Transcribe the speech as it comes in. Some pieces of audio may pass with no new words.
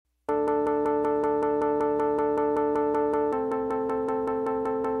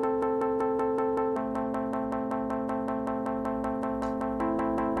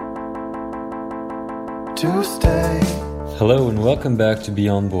to stay. Hello and welcome back to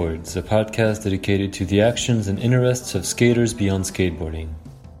Beyond Boards, a podcast dedicated to the actions and interests of skaters beyond skateboarding.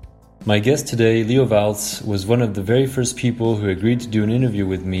 My guest today, Leo Valls, was one of the very first people who agreed to do an interview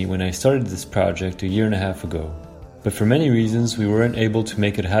with me when I started this project a year and a half ago. But for many reasons, we weren't able to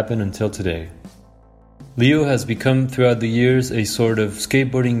make it happen until today. Leo has become, throughout the years, a sort of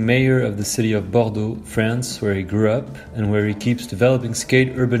skateboarding mayor of the city of Bordeaux, France, where he grew up, and where he keeps developing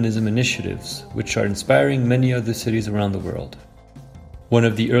skate urbanism initiatives, which are inspiring many other cities around the world. One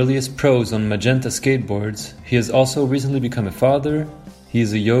of the earliest pros on Magenta skateboards, he has also recently become a father. He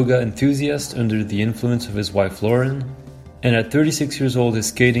is a yoga enthusiast under the influence of his wife Lauren, and at 36 years old his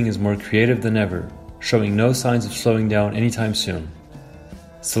skating is more creative than ever, showing no signs of slowing down anytime soon.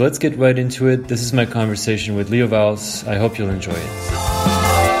 So let's get right into it. This is my conversation with Leo Valls. I hope you'll enjoy it.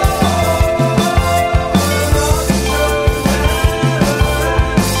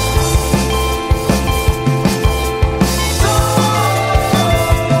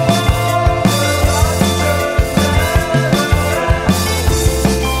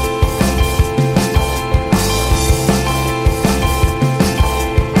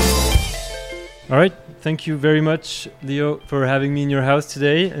 All right. Thank you very much, Leo, for having me in your house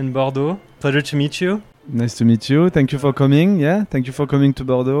today in Bordeaux. Pleasure to meet you. Nice to meet you. Thank you for coming. Yeah, thank you for coming to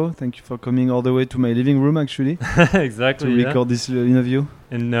Bordeaux. Thank you for coming all the way to my living room, actually. Exactly. To record this interview.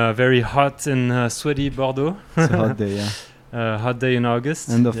 In very hot and sweaty Bordeaux. It's a hot day, yeah. Hot day in August.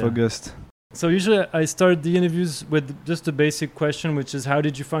 End of August. So usually I start the interviews with just a basic question, which is how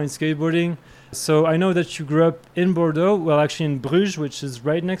did you find skateboarding? So I know that you grew up in Bordeaux, well actually in Bruges, which is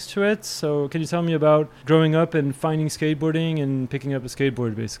right next to it. So can you tell me about growing up and finding skateboarding and picking up a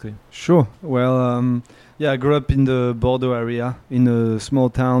skateboard basically? Sure. Well, I grew up in the Bordeaux area, in a small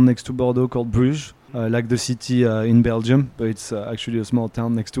town next to Bordeaux called Bruges. Like the city in Belgium, but it's actually a small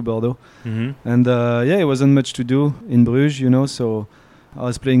town next to Bordeaux. Mm-hmm. And it wasn't much to do in Bruges, so I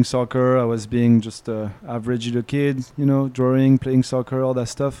was playing soccer, I was being just an average little kid, drawing, playing soccer, all that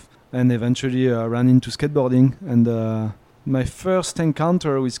stuff. And eventually ran into skateboarding. And my first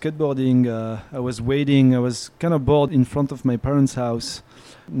encounter with skateboarding, I was kind of bored in front of my parents' house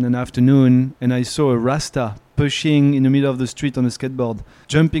in an afternoon, and I saw a Rasta pushing in the middle of the street on a skateboard,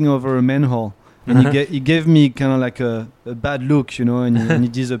 jumping over a manhole. And he gave me kind of like a bad look, and he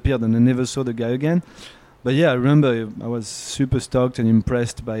disappeared, and I never saw the guy again. But yeah, I remember I was super stoked and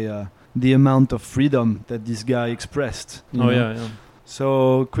impressed by the amount of freedom that this guy expressed. Yeah.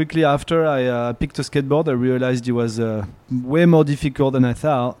 So quickly after I picked a skateboard, I realized it was way more difficult than I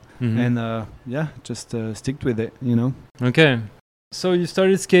thought. Mm-hmm. And just stick with it, Okay. So you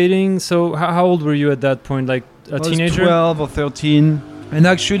started skating. So how old were you at that point? Like a teenager? 12 or 13. And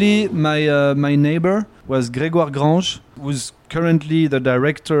actually, my neighbor was Grégoire Grange, who's currently the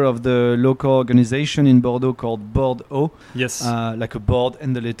director of the local organization in Bordeaux called Board O. Yes. Like a board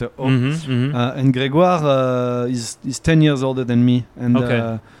and the letter O. Mm-hmm. And Grégoire is 10 years older than me.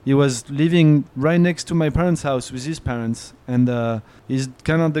 And he was living right next to my parents' house with his parents. And he's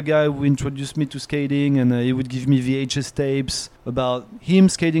kind of the guy who introduced me to skating. And he would give me VHS tapes about him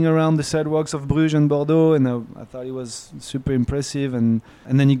skating around the sidewalks of Bruges and Bordeaux. And I thought it was super impressive. And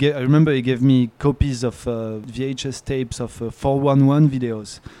then I remember he gave me copies of VHS tapes of 411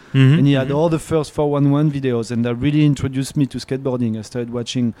 videos. Mm-hmm. And he had all the first 411 videos, and that really introduced me to skateboarding. I started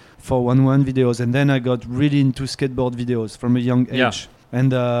watching 411 videos, and then I got really into skateboard videos from a young age. Yeah.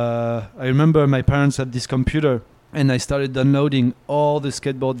 And I remember my parents had this computer, and I started downloading all the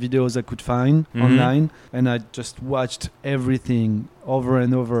skateboard videos I could find online, and I just watched everything over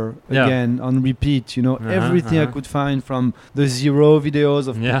and over again on repeat, everything I could find, from the Zero videos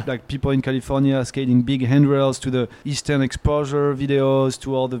of like people in California skating big handrails to the Eastern Exposure videos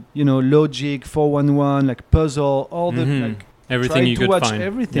to all the, Logic, 411, like Puzzle, all the like everything you could watch find.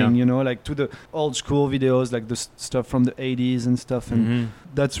 Everything, like to the old school videos, like the stuff from the 80s and stuff. And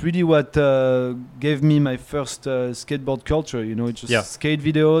that's really what gave me my first skateboard culture, it's just skate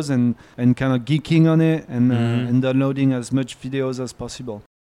videos and kind of geeking on it and downloading as much videos as possible.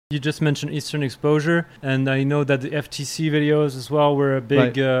 You just mentioned Eastern Exposure, and I know that the FTC videos as well were a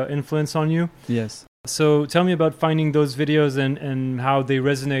big influence on you. Yes. So tell me about finding those videos and how they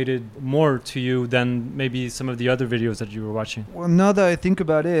resonated more to you than maybe some of the other videos that you were watching. Well, now that I think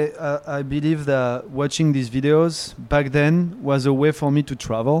about it, I believe that watching these videos back then was a way for me to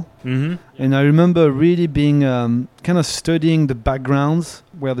travel. Mm-hmm. And I remember really being kind of studying the backgrounds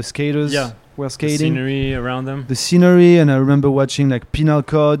where the skaters were skating. The scenery around them. The scenery, and I remember watching like Penal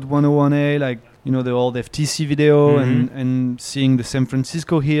Code 101A, like the old FTC video, and seeing the San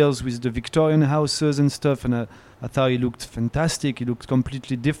Francisco hills with the Victorian houses and stuff. And I thought he looked fantastic. He looked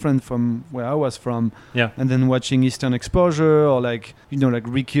completely different from where I was from. Yeah. And then watching Eastern Exposure or like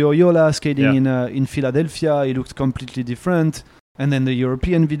Ricky Oyola skating in Philadelphia, he looked completely different. And then the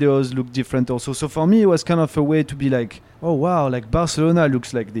European videos look different also. So for me, it was kind of a way to be like, oh wow, like Barcelona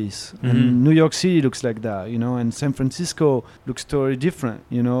looks like this, and New York City looks like that, and San Francisco looks totally different,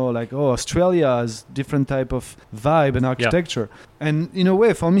 like Australia has different type of vibe and architecture. And in a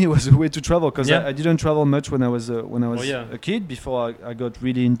way, for me, it was a way to travel because I didn't travel much when I was a kid before I got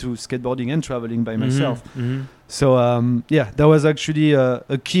really into skateboarding and traveling by myself. So that was actually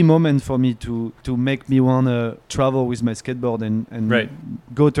a key moment for me to make me want to travel with my skateboard and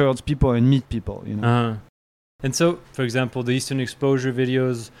go towards people and meet people. And so, for example, the Eastern Exposure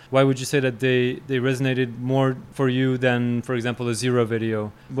videos, why would you say that they resonated more for you than, for example, the Zero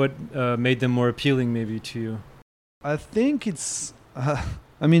video? What made them more appealing maybe to you? I think it's...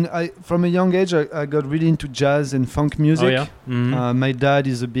 from a young age, I got really into jazz and funk music. Oh, yeah? My dad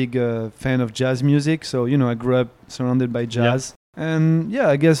is a big fan of jazz music, so, I grew up surrounded by jazz. Yeah. And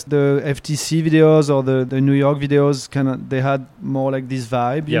I guess the FTC videos or the New York videos they had more like this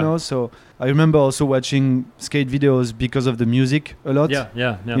vibe, you know. So I remember also watching skate videos because of the music a lot.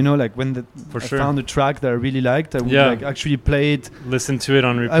 Yeah. Like when I found a track that I really liked, I would like actually play it. Listen to it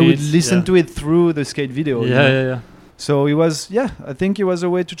on repeat. I would listen to it through the skate video. Yeah. So it was, I think it was a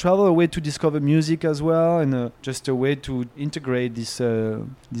way to travel, a way to discover music as well, and just a way to integrate this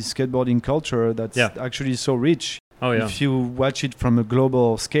skateboarding culture that's actually so rich. Oh, yeah. If you watch it from a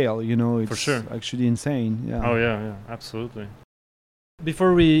global scale, it's for sure. Actually insane. Yeah. Oh, yeah, absolutely.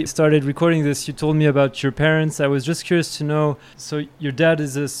 Before we started recording this, you told me about your parents. I was just curious to know, so your dad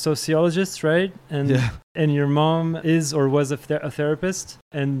is a sociologist, right? And your mom is or was a therapist.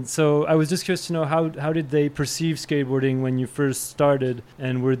 And so I was just curious to know how did they perceive skateboarding when you first started?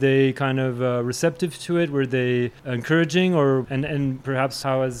 And were they kind of receptive to it? Were they encouraging? And perhaps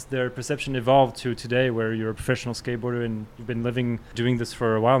how has their perception evolved to today where you're a professional skateboarder and you've been doing this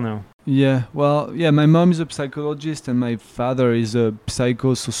for a while now? Yeah, my mom is a psychologist and my father is a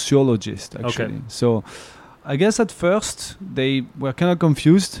psychosociologist, actually. Okay. So I guess at first they were kind of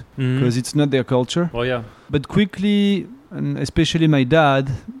confused because it's not their culture. Well, yeah. But quickly, and especially my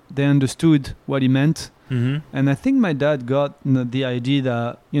dad, they understood what he meant. And I think my dad got the idea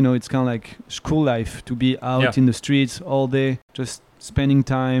that, it's kind of like school life, to be out in the streets all day, just spending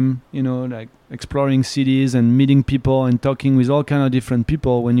time, like exploring cities and meeting people and talking with all kind of different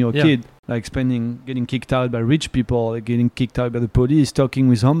people when you're a kid, like getting kicked out by rich people, like getting kicked out by the police, talking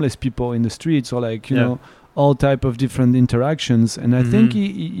with homeless people in the streets, or like, you know, all type of different interactions. And I think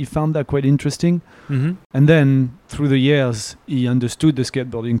he found that quite interesting. And then through the years, he understood the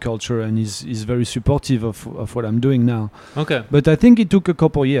skateboarding culture and is very supportive of what I'm doing now. Okay. But I think it took a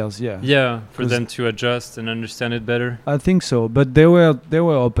couple years, Yeah, for them to adjust and understand it better. I think so. But they were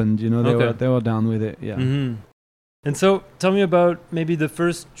open, they were down with it, And so tell me about maybe the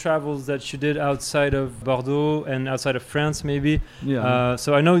first travels that you did outside of Bordeaux and outside of France, maybe.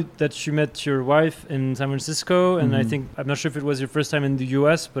 So I know that you met your wife in San Francisco, and I'm not sure if it was your first time in the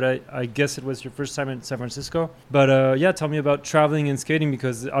US, but I guess it was your first time in San Francisco. But tell me about traveling and skating,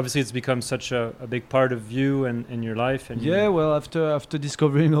 because obviously it's become such a big part of you and your life. And well, after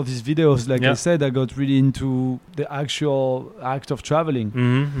discovering all these videos, like I said, I got really into the actual act of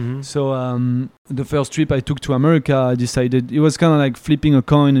traveling. So the first trip I took to America, I decided it was kind of like flipping a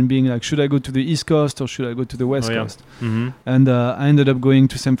coin and being like, should I go to the East Coast or should I go to the West Coast? And I ended up going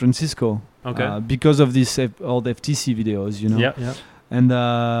to San Francisco because of these old FTC videos, And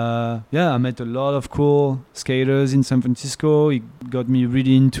I met a lot of cool skaters in San Francisco. It got me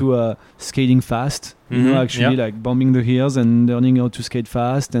really into skating fast, like bombing the hills and learning how to skate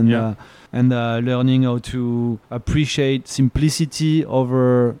fast and learning how to appreciate simplicity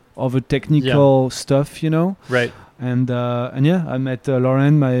over technical stuff, Right. And I met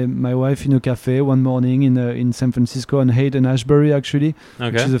Lauren, my wife, in a cafe one morning in San Francisco on Haight and Ashbury, actually,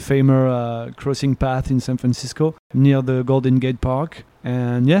 which is a famous crossing path in San Francisco near the Golden Gate Park.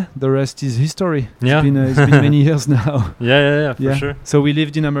 And the rest is history. It's been many years now. For sure. So we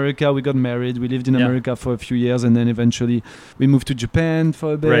lived in America. We got married. We lived in America for a few years, and then eventually we moved to Japan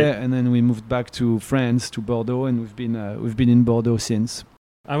for a bit, and then we moved back to France, to Bordeaux, and we've been in Bordeaux since.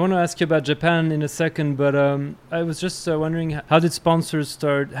 I want to ask you about Japan in a second, but I was just wondering, how did sponsors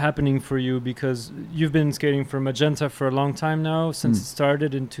start happening for you? Because you've been skating for Magenta for a long time now, since it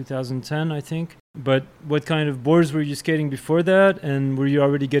started in 2010, I think. But what kind of boards were you skating before that? And were you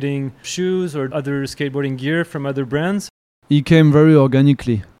already getting shoes or other skateboarding gear from other brands? It came very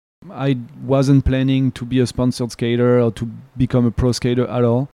organically. I wasn't planning to be a sponsored skater or to become a pro skater at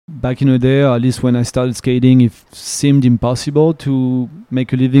all. back in the day, or at least when I started skating, it seemed impossible to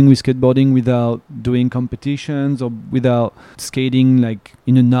make a living with skateboarding without doing competitions or without skating like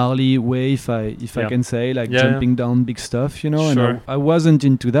in a gnarly way, if I can say, like jumping down big stuff, you know. Sure. And I wasn't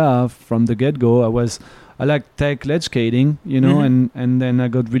into that from the get-go. I like tech ledge skating, you know, and then I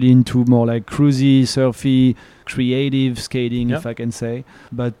got really into more like cruisy, surfy, creative skating, if I can say.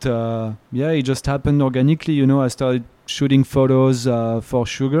 But it just happened organically, you know. I started shooting photos for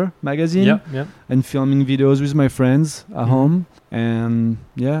Sugar magazine and filming videos with my friends at home. And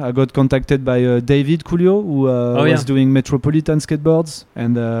I got contacted by David Coulio, who was doing Metropolitan skateboards,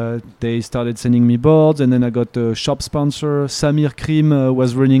 and they started sending me boards. And then I got a shop sponsor. Samir Krim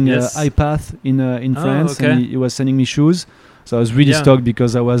was running iPath in France, and he was sending me shoes. So I was really stoked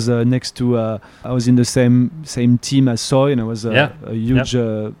because I was next to I was in the same team as Soy, and I was a huge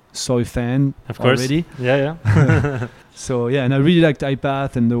Soy fan already. So and I really liked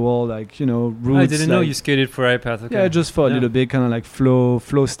iPath and the whole like, you know, roots. I didn't know you skated for iPath. Okay. Yeah, just for a little bit, kind of like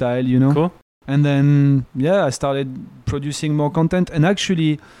flow style, you know. Cool. And then I started producing more content, and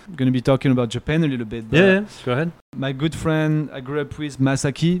actually I'm going to be talking about Japan a little bit. Go ahead. My good friend I grew up with,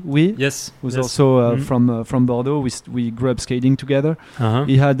 Masaki who's also from Bordeaux. We grew up skating together.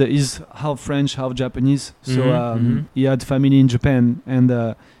 He he's half French, half Japanese, so he had family in Japan,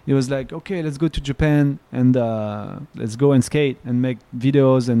 and he was like, okay, let's go to Japan and let's go and skate and make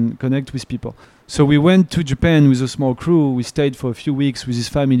videos and connect with people. So we went to Japan with a small crew. We stayed for a few weeks with his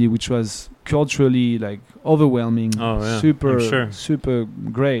family, which was culturally like overwhelming, super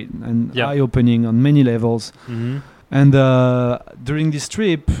great and eye-opening on many levels. And during this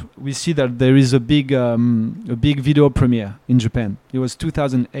trip, we see that there is a big video premiere in Japan. It was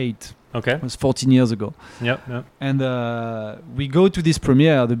 2008. Okay. It was 14 years ago. Yep. And we go to this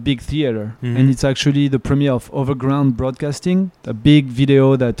premiere, the big theater, and it's actually the premiere of Overground Broadcasting, a big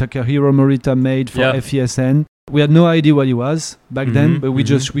video that Takahiro Morita made for FESN. We had no idea what it was back then, but we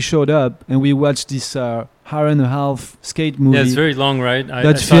showed up and we watched this hour and a half skate movie. Yeah, it's very long, right?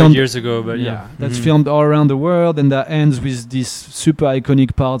 I saw it years ago, but that's filmed all around the world, and that ends with this super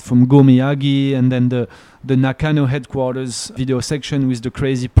iconic part from Go Miyagi, and then the Nakano headquarters video section with the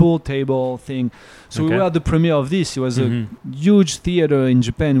crazy pool table thing. So we were at the premiere of this. It was a huge theater in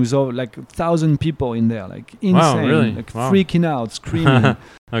Japan with over like 1,000 people in there, like insane, wow, really? Like freaking out, screaming.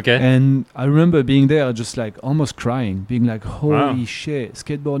 And I remember being there just like almost crying, being like, holy shit,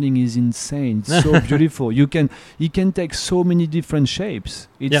 skateboarding is insane. It's so beautiful. It can take so many different shapes.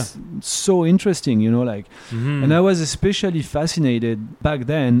 It's so interesting, you know, like, and I was especially fascinated back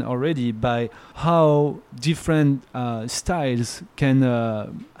then already by how different styles can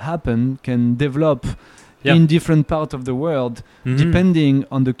develop in different parts of the world, depending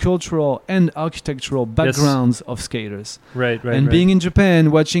on the cultural and architectural backgrounds of skaters. Right. And being in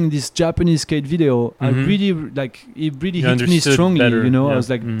Japan, watching this Japanese skate video, I really it really hit me strongly. Better. You know, I was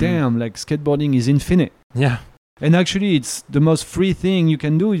like, damn, like skateboarding is infinite. Yeah. And actually, it's the most free thing you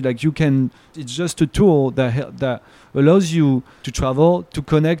can do. Like it's just a tool that allows you to travel, to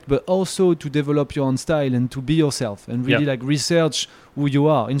connect, but also to develop your own style and to be yourself and really like research who you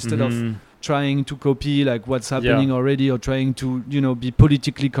are instead of trying to copy like what's happening already, or trying to, you know, be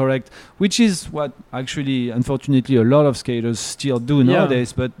politically correct, which is what actually, unfortunately, a lot of skaters still do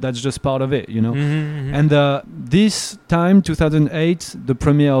nowadays, but that's just part of it, you know. And this time, 2008, the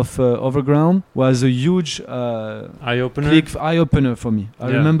premiere of Overground was a huge eye-opener for me. I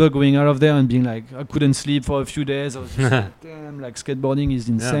remember going out of there and being like, I couldn't sleep for a few days. I was just like, damn, like skateboarding is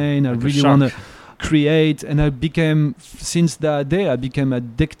insane. I really want to create, and since that day I became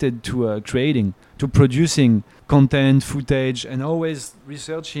addicted to creating, to producing content, footage, and always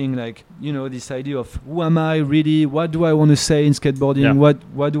researching, like, you know, this idea of who am I really, what do I want to say in skateboarding,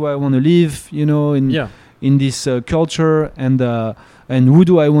 what do I want to live, you know, in this culture, and who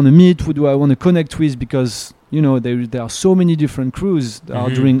do I want to meet, who do I want to connect with, because, you know, there are so many different crews that are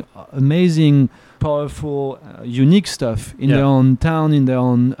doing amazing, powerful, unique stuff in their own town, in their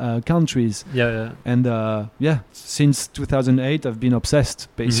own countries. And since 2008 I've been obsessed,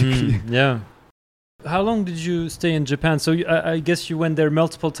 basically. How long did you stay in Japan? So I guess you went there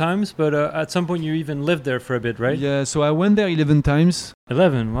multiple times, but at some point you even lived there for a bit, right? Yeah, so I went there 11 times.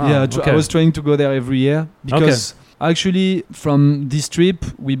 11, wow. Yeah, I was trying to go there every year because actually from this trip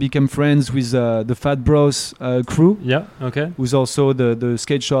we became friends with the Fat Bros crew. Who's also the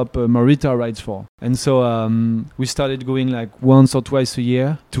skate shop Morita rides for. And so we started going like once or twice a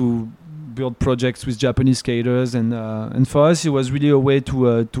year to build projects with Japanese skaters, and for us it was really a way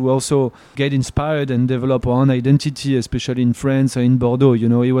to also get inspired and develop our own identity, especially in France or in Bordeaux. You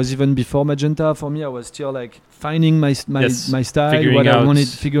know, it was even before Magenta for me. I was still like finding my style, figuring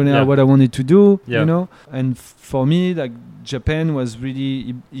out what I wanted to do. You know, and for me, like Japan was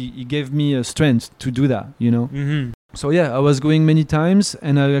really it gave me a strength to do that. You know. Mm-hmm. So yeah, I was going many times,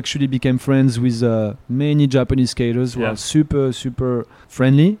 and I actually became friends with many Japanese skaters who are super, super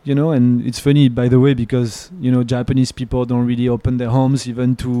friendly, you know. And it's funny, by the way, because, you know, Japanese people don't really open their homes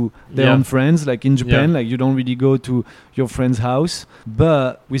even to their own friends. Like in Japan, like you don't really go to your friend's house.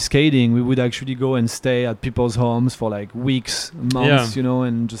 But with skating, we would actually go and stay at people's homes for like weeks, months, you know,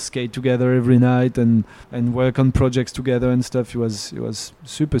 and just skate together every night and work on projects together and stuff. It was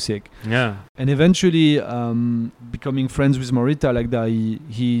super sick. Yeah. And eventually, becoming friends with Morita like that,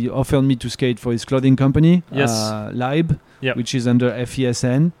 he offered me to skate for his clothing company, Libe, which is under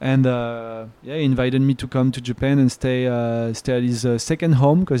FESN, and he invited me to come to Japan and stay at his second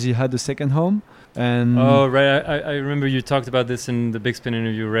home, because he had a second home. And I remember you talked about this in the Big Spin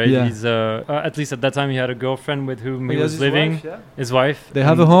interview, right? Yeah. He's at least at that time he had a girlfriend with whom he was living. His wife, his wife. They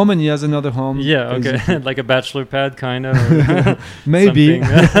have a home, and he has another home. Yeah, okay. Like a bachelor pad, kind of. Maybe.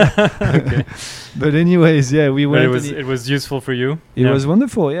 Okay. But anyways, we went. But it was useful for you. It was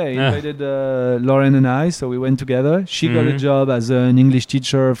wonderful. Yeah, he invited Lauren and I, so we went together. She got a job as an English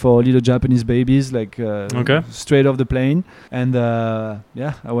teacher for little Japanese babies, like straight off the plane. And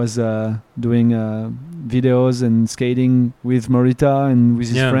I was doing videos and skating with Morita and with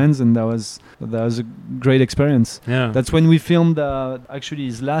his friends, and that was a great experience. Yeah, that's when we filmed actually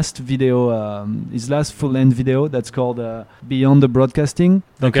his last video, his last full-length video. That's called Beyond the Broadcasting.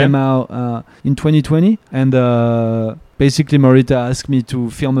 That came out in 2020, and basically Morita asked me to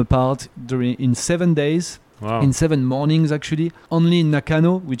film a part in 7 days. Wow. In 7 mornings, actually, only in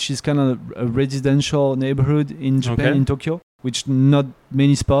Nakano, which is kind of a residential neighborhood in Japan, in Tokyo, which not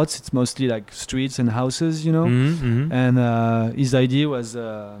many spots. It's mostly like streets and houses, you know. Mm-hmm. And his idea was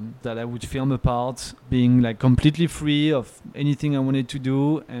that I would film a part being like completely free of anything I wanted to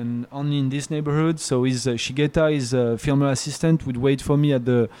do, and only in this neighborhood. So his Shigeta, his filmer assistant, would wait for me at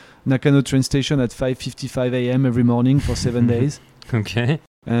the Nakano train station at 5:55 a.m. every morning for 7 days. Okay.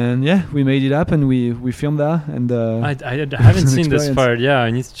 And we made it happen. We filmed that, and I haven't seen this part. Yeah, I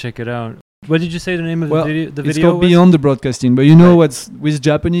need to check it out. What did you say the name of the video? It's called Beyond the Broadcasting. But you know what's with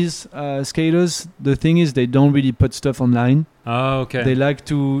Japanese skaters? The thing is, they don't really put stuff online. Oh, okay. They like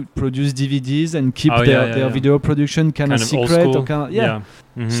to produce DVDs and keep their video production kind of secret. Or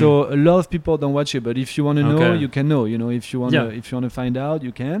Mm-hmm. So a lot of people don't watch it. But if you want to know, you can know. You know, if you want to find out,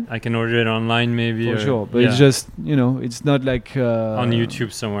 you can. I can order it online, maybe. For sure, but it's just it's not like on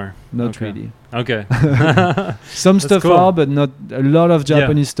YouTube somewhere. Not really. Okay. Some stuff are, but not a lot of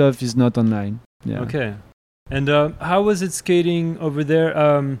Japanese stuff is not online. Yeah. Okay. And how was it skating over there?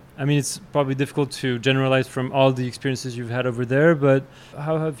 I mean, it's probably difficult to generalize from all the experiences you've had over there, but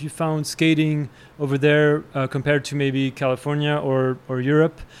how have you found skating over there compared to maybe California or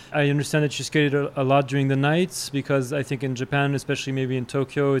Europe? I understand that you skated a lot during the nights, because I think in Japan, especially maybe in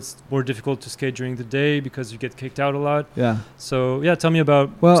Tokyo, it's more difficult to skate during the day because you get kicked out a lot. Yeah. So, tell me about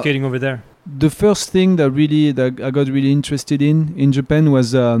skating over there. The first thing that I got really interested in Japan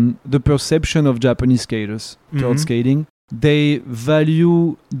was the perception of Japanese skaters towards skating. They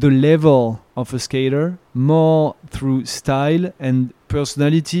value the level of a skater more through style and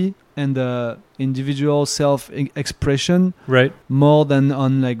personality and individual self-expression, right? More than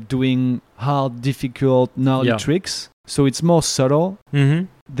on like doing hard, difficult, gnarly tricks. So it's more subtle. Mm-hmm.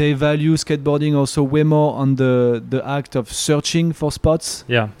 They value skateboarding also way more on the act of searching for spots,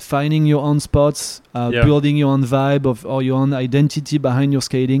 finding your own spots, building your own vibe or your own identity behind your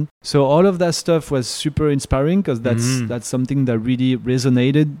skating. So all of that stuff was super inspiring, because that's something that really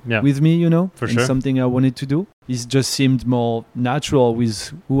resonated with me, For sure. Something I wanted to do. It just seemed more natural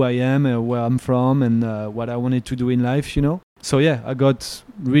with who I am and where I'm from and what I wanted to do in life, So I got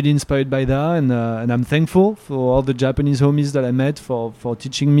really inspired by that, and I'm thankful for all the Japanese homies that I met for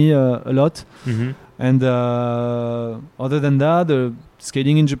teaching me a lot. Mm-hmm. And other than that, the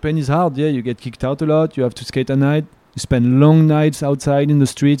skating in Japan is hard. Yeah, you get kicked out a lot. You have to skate at night. You spend long nights outside in the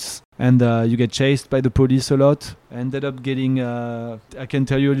streets, and you get chased by the police a lot. I ended up getting, I can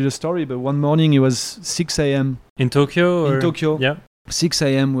tell you a little story, but one morning it was 6 a.m. In Tokyo? In Tokyo. Yeah. 6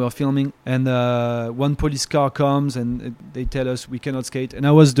 a.m. we were filming, and one police car comes and they tell us we cannot skate. And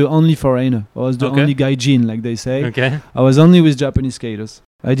I was the only foreigner. I was the only gaijin, like they say. Okay. I was only with Japanese skaters.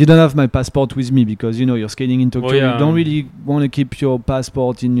 I didn't have my passport with me because you're skating in Tokyo. You don't really want to keep your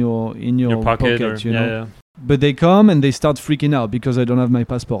passport in your pocket, But they come and they start freaking out because I don't have my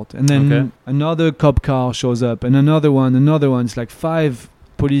passport. And then another cop car shows up and another one. It's like 5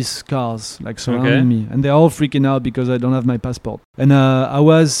 police cars like surrounding me. And they're all freaking out because I don't have my passport. And I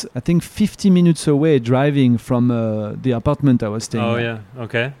was, I think, 50 minutes away driving from the apartment I was staying at. Oh, yeah.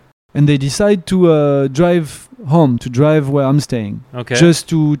 Okay. And they decide to drive home, to drive where I'm staying, just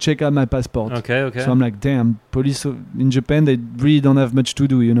to check out my passport. Okay. So I'm like, damn, police in Japan, they really don't have much to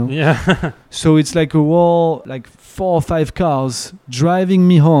do, you know? Yeah. So it's like a wall, like 4 or 5 cars driving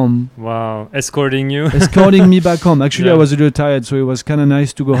me home. Wow. Escorting you. Escorting me back home. Actually, I was a little tired, so it was kind of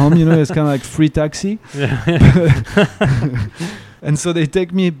nice to go home, you know? It's kind of like free taxi. Yeah. And so they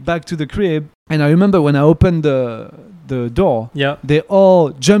take me back to the crib. And I remember when I opened the door, they all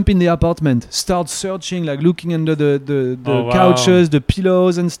jump in the apartment, start searching, like looking under the couches, the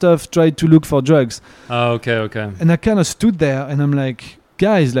pillows and stuff, try to look for drugs. Oh, okay. And I kind of stood there and I'm like,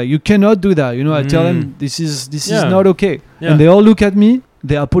 guys, like you cannot do that, you know. I tell them this is not okay. And they all look at me,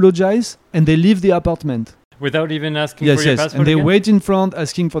 they apologize, and they leave the apartment without even asking for your passport. And they wait in front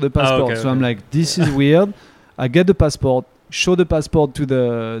asking for the passport. So I'm like, this is weird. I get the passport, show the passport to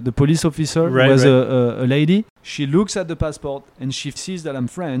the police officer, who was a lady. She looks at the passport and she sees that I'm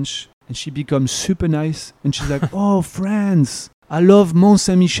French and she becomes super nice and she's like, oh, France, I love Mont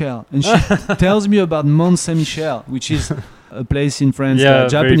Saint-Michel. And she tells me about Mont Saint-Michel, which is a place in France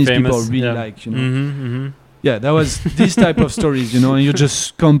that Japanese people really like, you know. Yeah, that was this type of stories, you know, and you're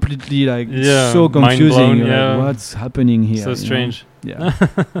just completely like so confusing. You're like, what's happening here? So strange. Yeah.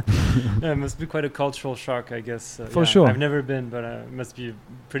 Yeah, it must be quite a cultural shock, I guess. For sure. I've never been, but it must be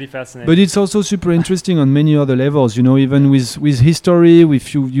pretty fascinating. But it's also super interesting on many other levels, you know, even with history,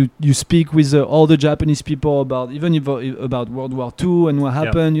 with you speak with all the Japanese people about World War II and what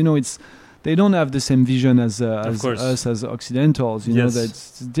happened, you know, they don't have the same vision as us as Occidentals, you know,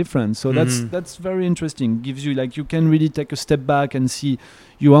 that's different. So that's very interesting. Gives you like, you can really take a step back and see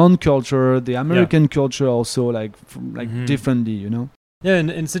your own culture, the American culture also like differently, you know. Yeah,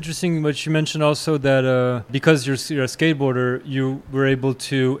 and it's interesting what you mentioned also that because you're a skateboarder, you were able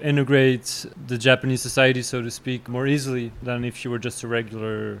to integrate the Japanese society, so to speak, more easily than if you were just a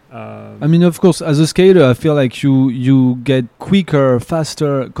regular... I mean, of course, as a skater, I feel like you get quicker,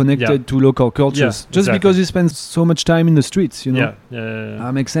 faster connected to local cultures. Just because you spend so much time in the streets, you know? Yeah.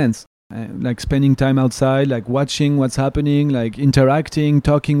 That makes sense. Like spending time outside, like watching what's happening, like interacting,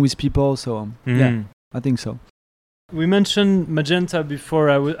 talking with people. So, yeah, I think so. We mentioned Magenta before.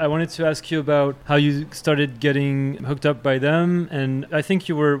 I wanted to ask you about how you started getting hooked up by them. And I think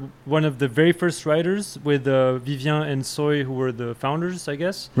you were one of the very first writers with Vivien and Soy, who were the founders, I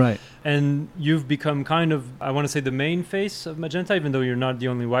guess. Right. And you've become kind of, I want to say, the main face of Magenta, even though you're not the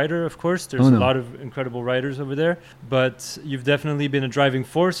only writer, of course. There's a lot of incredible writers over there. But you've definitely been a driving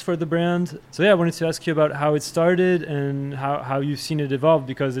force for the brand. So yeah, I wanted to ask you about how it started and how you've seen it evolve,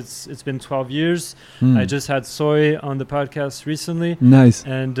 because it's been 12 years. I just had Soy on the podcast recently. Nice.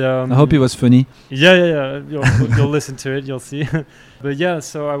 And I hope it was funny. Yeah. You'll listen to it. You'll see. But yeah,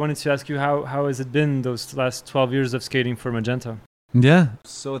 so I wanted to ask you how has it been those last 12 years of skating for Magenta? Yeah,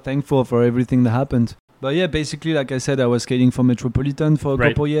 so thankful for everything that happened. But yeah, basically, like I said, I was skating for Metropolitan for a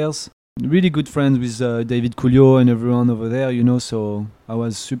couple years. Really good friends with David Coulio and everyone over there, you know, so I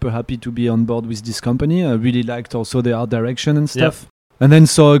was super happy to be on board with this company. I really liked also the art direction and stuff. And then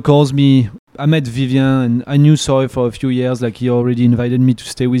Soy calls me. I met Vivien and I knew Soy for a few years. Like, he already invited me to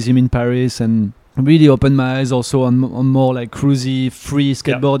stay with him in Paris and really opened my eyes also on more like cruisy, free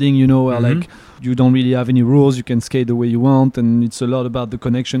skateboarding, you know, where like you don't really have any rules. You can skate the way you want. And it's a lot about the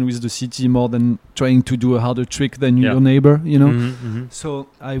connection with the city more than trying to do a harder trick than your neighbor, you know. So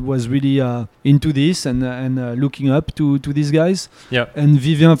I was really into this and looking up to these guys. And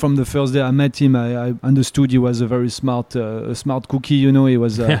Vivien, from the first day I met him, I understood he was a very smart cookie, you know. He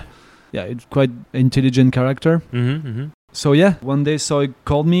was it's quite intelligent character. So yeah, one day Soy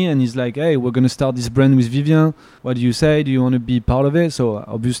called me and he's like, hey, we're going to start this brand with Vivien. What do you say? Do you want to be part of it? So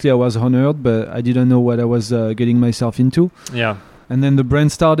obviously I was honored, but I didn't know what I was getting myself into. Yeah. And then the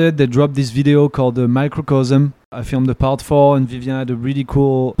brand started. They dropped this video called Microcosm. I filmed the part 4 and Vivien had a really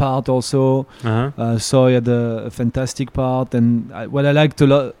cool part also. Soy had a fantastic part. And what I liked a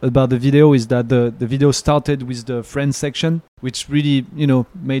lot about the video is that the video started with the friends section, which really, you know,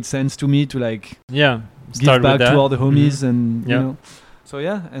 made sense to me to like... give back to all the homies and you know. So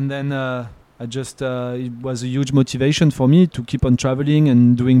yeah, and then I just it was a huge motivation for me to keep on traveling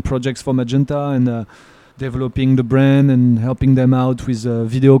and doing projects for Magenta and developing the brand and helping them out with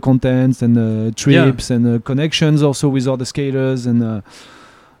video contents and trips and connections also with other skaters and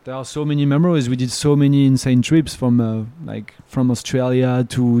There are so many memories. We did so many insane trips from Australia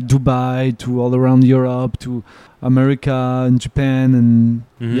to Dubai to all around Europe to America and Japan, and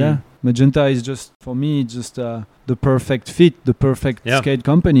yeah, Magenta is just, for me, just the perfect fit, the perfect skate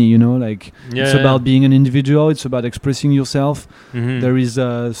company, you know, like it's about being an individual, it's about expressing yourself. There is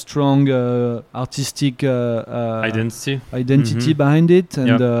a strong artistic identity behind it,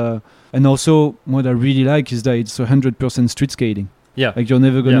 and also what I really like is that it's 100% street skating. Yeah, like you're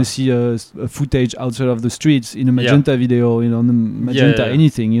never gonna see a footage outside of the streets in a Magenta video, you know, Magenta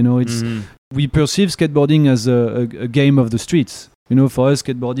anything, you know. It's we perceive skateboarding as a game of the streets. You know, for us,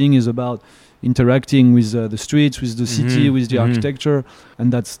 skateboarding is about interacting with the streets, with the city, with the architecture,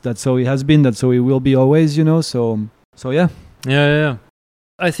 and that's how it has been. That's how it will be always. You know, so yeah. Yeah.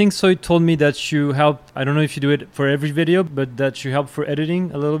 I think Soy told me that you help, I don't know if you do it for every video, but that you help for editing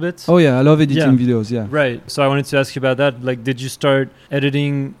a little bit. Oh yeah, I love editing videos, yeah. Right. So I wanted to ask you about that. Like, did you start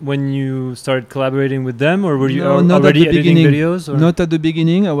editing when you started collaborating with them, or were you already editing videos? Or? Not at the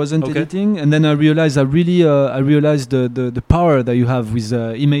beginning, I wasn't editing. And then I realized the power that you have with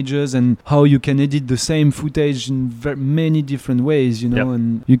images and how you can edit the same footage in many different ways, you know,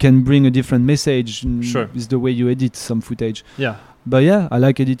 and you can bring a different message with the way you edit some footage. Yeah. But yeah, I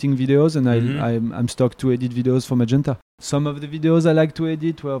like editing videos, and I'm stuck to edit videos for Magenta. Some of the videos I like to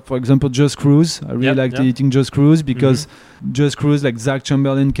edit were, for example, Just Cruise. I really liked editing Just Cruise because Just Cruise, like Zach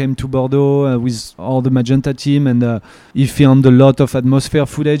Chamberlain came to Bordeaux with all the Magenta team, and he filmed a lot of atmosphere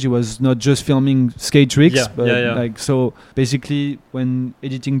footage. He was not just filming skate tricks, like, so basically when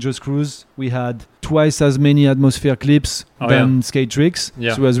editing Just Cruise, we had twice as many atmosphere clips than skate tricks. So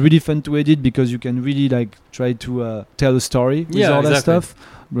it was really fun to edit because you can really like try to tell a story with all that stuff.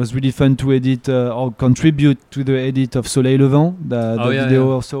 It was really fun to edit or contribute to the edit of Soleil Levant. The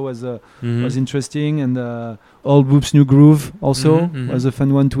video also was interesting, and Old Whoops New Groove also was a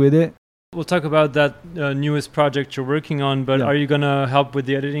fun one to edit. We'll talk about that newest project you're working on, but are you going to help with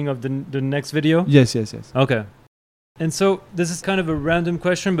the editing of the next video? Yes. Okay. And so this is kind of a random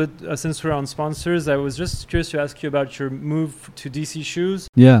question, but since we're on sponsors, I was just curious to ask you about your move to DC Shoes.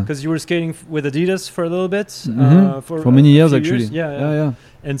 Yeah. Because you were skating with Adidas for a little bit. For many years, actually. Yeah.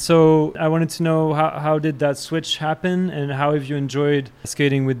 And so I wanted to know how did that switch happen, and how have you enjoyed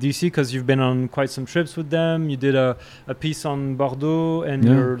skating with DC? Because you've been on quite some trips with them. You did a piece on Bordeaux, and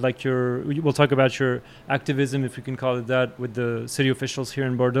we'll talk about your activism, if we can call it that, with the city officials here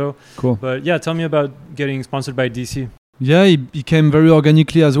in Bordeaux. Cool. But yeah, tell me about getting sponsored by DC. Yeah, it came very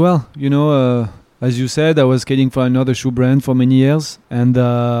organically as well. You know, as you said, I was skating for another shoe brand for many years, and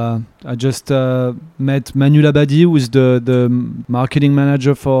I just met Manu Labadi, who's the marketing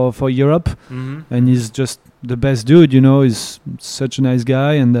manager for Europe, and he's just the best dude, you know. He's such a nice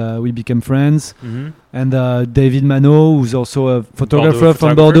guy, and we became friends. And David Mano, who's also a photographer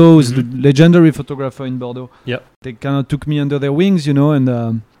from Bordeaux, who's the legendary photographer in Bordeaux. Yeah, they kind of took me under their wings, you know,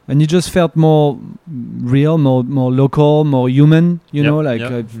 and it just felt more real, more local, more human, you know, like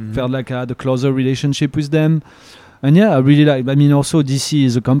I felt like I had a closer relationship with them. And yeah, I really like, I mean, also DC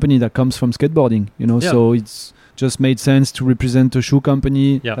is a company that comes from skateboarding, you know, so it's just made sense to represent a shoe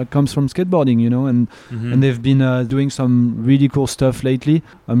company that comes from skateboarding, you know, and they've been doing some really cool stuff lately.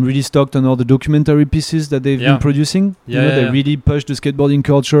 I'm really stoked on all the documentary pieces that they've been producing. They really push the skateboarding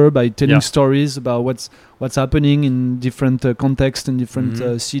culture by telling stories about what's happening in different contexts and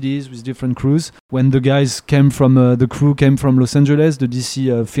different cities with different crews. When the guys came from the crew came from Los Angeles, the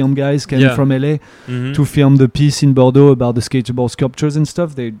DC film guys came from LA to film the piece in Bordeaux about the skateboard sculptures and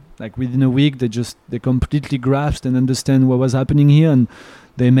stuff. They, like, within a week they completely grasped and understand what was happening here, and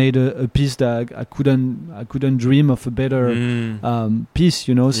they made a piece that I couldn't dream of a better piece,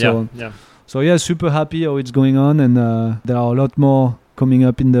 you know. So yeah, super happy how it's going on, and there are a lot more coming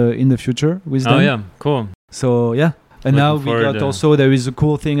up in the future with them. Oh yeah, cool. So yeah, and now we got also, there is a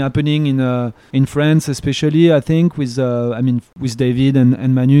cool thing happening in France, especially, I think, with David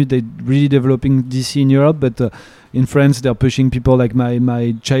and Manu. They're really developing DC in Europe, but in France they're pushing people like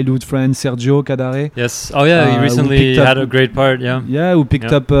my childhood friend Sergio Cadare. Yes. Oh yeah, he recently had a great part. Yeah, who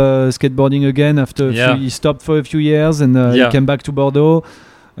picked up skateboarding again after he stopped for a few years, and he came back to Bordeaux.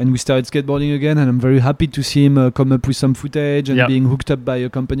 And we started skateboarding again, and I'm very happy to see him come up with some footage and being hooked up by a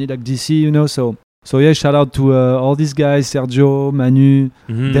company like DC, you know. So yeah, shout out to all these guys, Sergio, Manu,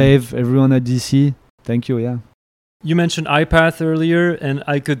 Dave, everyone at DC. Thank you, yeah. You mentioned iPath earlier, and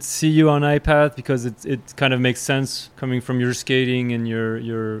I could see you on iPath because it kind of makes sense coming from your skating and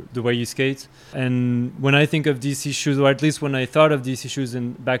your the way you skate. And when I think of DC shoes, or at least when I thought of DC shoes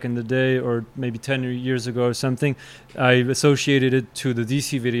back in the day, or maybe 10 years ago or something, I associated it to the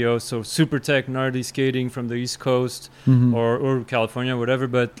DC video. So super tech, gnarly skating from the East Coast or California, whatever.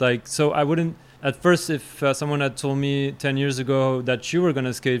 But like, so I wouldn't. At first, if someone had told me 10 years ago that you were going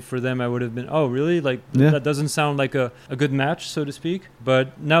to skate for them, I would have been, oh, really? Like, that doesn't sound like a good match, so to speak.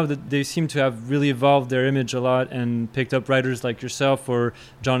 But now that they seem to have really evolved their image a lot and picked up writers like yourself or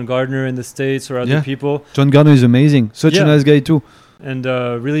John Gardner in the States or other people. John Gardner is amazing. Such a nice guy, too. And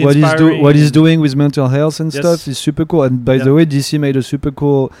really inspiring. What he's doing with mental health and stuff is super cool. And by the way, DC made a super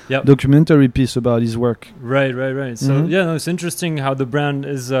cool documentary piece about his work. Right. So it's interesting how the brand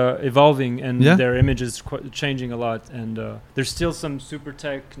is evolving and their image is changing a lot. And there's still some super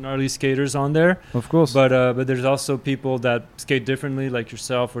tech gnarly skaters on there, of course. But there's also people that skate differently, like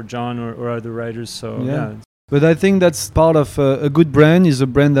yourself or John or other writers. So But I think that's part of a good brand is a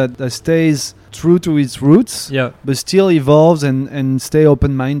brand that stays true to its roots, but still evolves and stay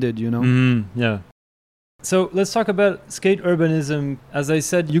open-minded, you know? So let's talk about skate urbanism. As I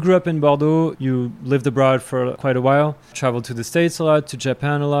said, you grew up in Bordeaux. You lived abroad for quite a while. Traveled to the States a lot, to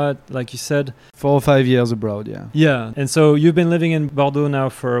Japan a lot, like you said. 4 or 5 years abroad, Yeah, and so you've been living in Bordeaux now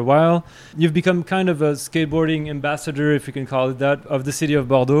for a while. You've become kind of a skateboarding ambassador, if you can call it that, of the city of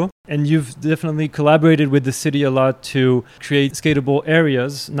Bordeaux. And you've definitely collaborated with the city a lot to create skatable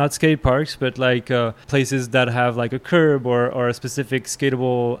areas, not skate parks, but like places that have like a curb or a specific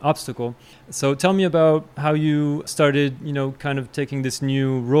skatable obstacle. So tell me about how you started, kind of taking this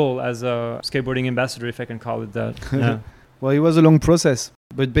new role as a skateboarding ambassador, if I can call it that. Yeah. Well, it was a long process.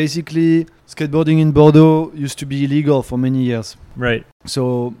 But basically, skateboarding in Bordeaux used to be illegal for many years. Right.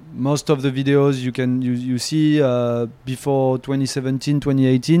 So most of the videos you see before 2017,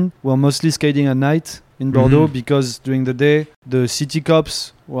 2018 were mostly skating at night in Bordeaux because during the day, the city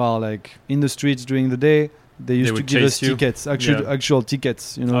cops were like in the streets during the day. They used to give us tickets, actual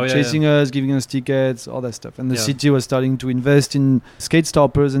tickets, chasing us, giving us tickets, all that stuff. And the city was starting to invest in skate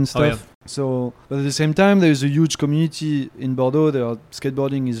stoppers and stuff. So, but at the same time, there is a huge community in Bordeaux.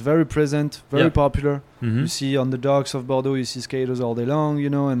 Skateboarding is very present, very popular. You see on the docks of Bordeaux, you see skaters all day long,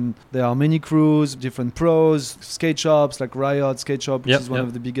 and there are many crews, different pros, skate shops like Riot Skate Shop, which is one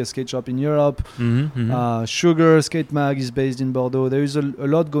of the biggest skate shops in Europe. Sugar Skate Mag is based in Bordeaux. There is a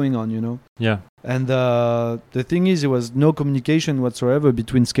lot going on, Yeah. And the thing is, there was no communication whatsoever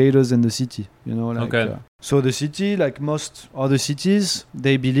between skaters and the city, so the city, like most other cities,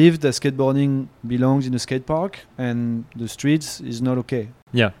 they believe that skateboarding belongs in a skate park and the streets is not okay.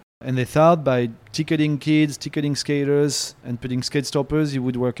 Yeah. And they thought by ticketing kids, ticketing skaters, and putting skate stoppers, it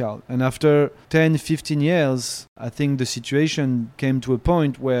would work out. And after 10, 15 years, I think the situation came to a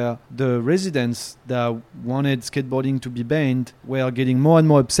point where the residents that wanted skateboarding to be banned were getting more and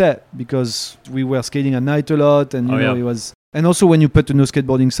more upset because we were skating at night a lot, and it was. And also, when you put a no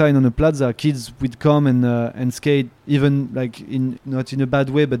skateboarding sign on a plaza, kids would come and skate, even like not in a bad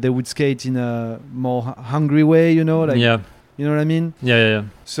way, but they would skate in a more hungry way, You know what I mean? Yeah.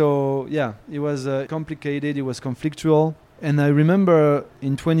 So, it was complicated. It was conflictual. And I remember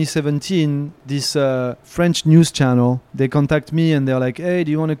in 2017, this French news channel, they contact me and they're like, hey,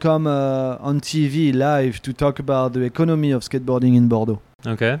 do you want to come on TV live to talk about the economy of skateboarding in Bordeaux?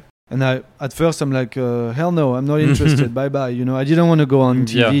 Okay. And at first I'm like, hell no, I'm not interested. Bye-bye. I didn't want to go on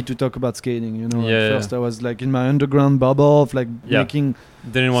TV to talk about skating. At first I was like in my underground bubble of like making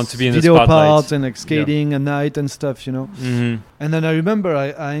didn't want to be in video the spotlight. parts and like skating at night and stuff, And then I remember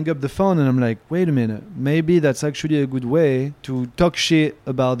I hang up the phone and I'm like, wait a minute, maybe that's actually a good way to talk shit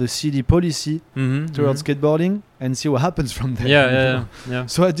about the city policy towards skateboarding and see what happens from there. Yeah.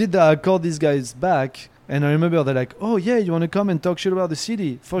 So I did that. I called these guys back. And I remember they're like, oh, yeah, you want to come and talk shit about the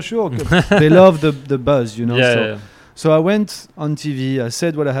city? For sure. They love the buzz, So I went on TV. I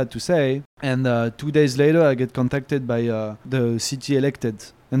said what I had to say. And 2 days later, I get contacted by the city elected.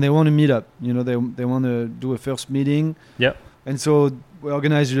 And they want to meet up. They want to do a first meeting. Yeah. And so we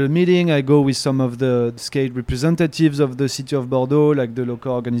organized a meeting. I go with some of the skate representatives of the city of Bordeaux, like the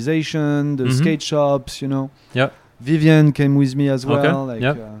local organization, the skate shops, Yeah. Vivian came with me as well.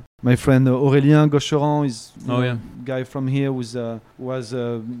 My friend Aurélien Gaucheran is a guy from here who was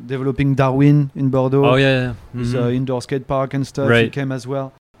developing Darwin in Bordeaux. Oh, yeah. With indoor skate park and stuff. Right. He came as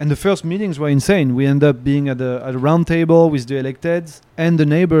well. And the first meetings were insane. We ended up being at a round table with the electeds and the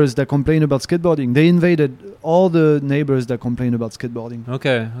neighbors that complain about skateboarding. They invaded all the neighbors that complain about skateboarding.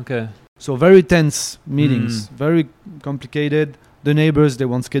 Okay. So very tense meetings, very complicated. The neighbors, they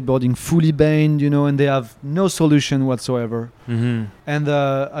want skateboarding fully banned, and they have no solution whatsoever. Mm-hmm. And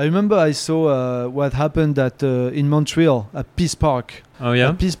I remember I saw what happened in Montreal at Peace Park. Oh yeah.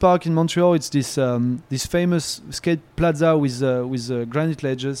 At Peace Park in Montreal, it's this famous skate plaza with granite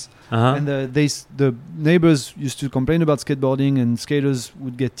ledges, Uh-huh. and the neighbors used to complain about skateboarding, and skaters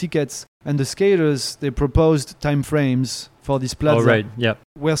would get tickets. And the skaters, they proposed time frames for this plaza, Oh right. Yeah.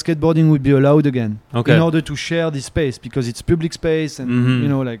 where skateboarding would be allowed again, Okay. in order to share this space, because it's public space, and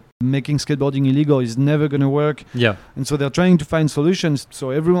Mhm. like making skateboarding illegal is never going to work. Yeah. And so they're trying to find solutions so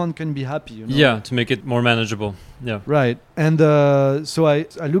everyone can be happy. Yeah. To make it more manageable. Yeah. Right. And so I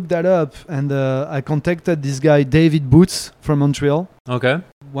looked that up, and I contacted this guy, David Boots from Montreal, Okay.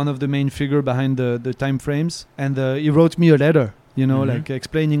 one of the main figure behind the time frames. And he wrote me a letter, Mhm. like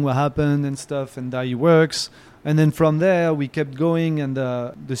explaining what happened and stuff and how he works. And then from there, we kept going, and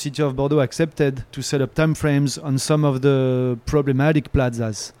the city of Bordeaux accepted to set up time frames on some of the problematic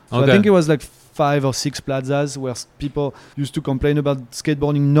plazas. So Okay. I think it was like 5 or 6 plazas where people used to complain about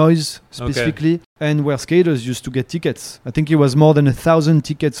skateboarding noise specifically, and where skaters used to get tickets. I think it was more than 1,000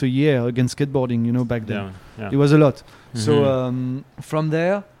 tickets a year against skateboarding, back then. Yeah. It was a lot. Mhm. So from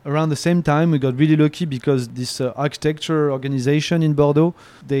there, around the same time, we got really lucky because this architecture organization in Bordeaux,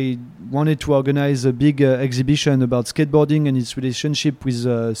 they wanted to organize a big exhibition about skateboarding and its relationship with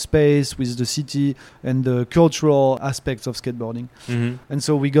space, with the city, and the cultural aspects of skateboarding. Mhm. And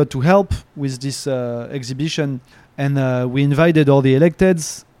so we got to help with this exhibition, and we invited all the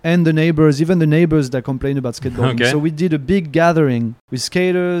electeds and the neighbors, even the neighbors that complain about skateboarding. Okay. So we did a big gathering with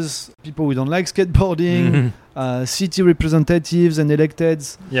skaters, people who don't like skateboarding, Mhm. city representatives and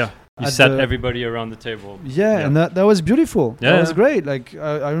electeds. Yeah. You At sat the- everybody around the table. Yeah, and that was beautiful. Yeah, That was yeah. great. Like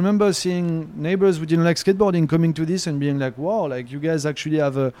I remember seeing neighbors who didn't like skateboarding coming to this and being like, "Wow, like you guys actually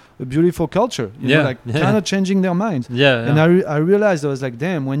have a beautiful culture." Yeah, yeah. kind of changing their mind. Yeah. And I realized I was like,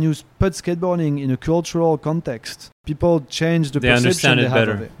 damn, when you put skateboarding in a cultural context, people change the they perception understand they it have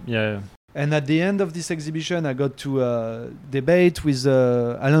better. of it. Yeah. And at the end of this exhibition, I got to debate with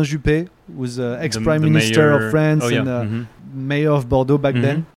Alain Juppé, who's ex-prime The minister mayor- of France Oh, yeah. and Mhm. mayor of Bordeaux back Mhm.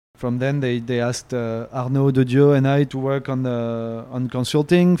 then. From then, they asked Arnaud Dedieu and I to work on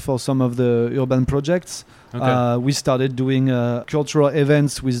consulting for some of the urban projects. Okay. We started doing cultural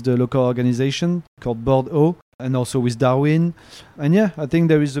events with the local organization called Bordeaux, and also with Darwin. And yeah, I think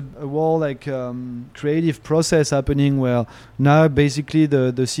there is a whole creative process happening where now basically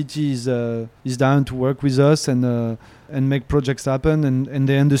the city is down to work with us and make projects happen, and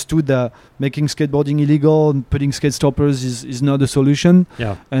they understood that making skateboarding illegal and putting skate stoppers is not a solution,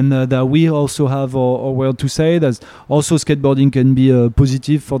 Yeah. and that we also have our word to say that also skateboarding can be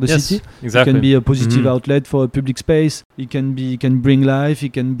positive for the Yes, city. exactly. It can be a positive Mhm. outlet for a public space. It can bring life.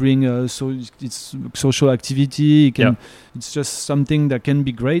 It can bring it's social activity. It's just something that can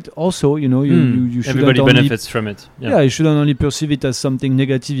be great. Also, you shouldn't Everybody only, benefits from it. Yeah, you shouldn't only perceive it as something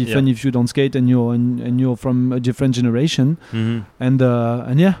negative, even if you don't skate and you're from a different generation. Mhm. And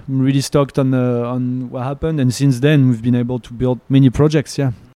yeah, I'm really stoked on what happened. And since then, we've been able to build many projects.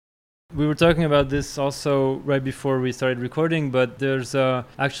 Yeah. We were talking about this also right before we started recording, but there's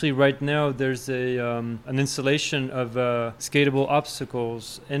actually right now there's an installation of skatable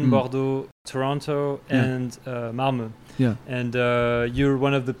obstacles in Bordeaux, Toronto, and Malmö. Yeah. And you're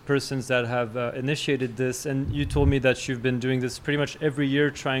one of the persons that have initiated this, and you told me that you've been doing this pretty much every year,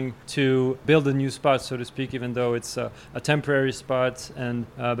 trying to build a new spot, so to speak, even though it's a temporary spot. And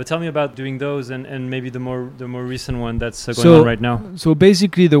but tell me about doing those, and maybe the more recent one that's going on right now. So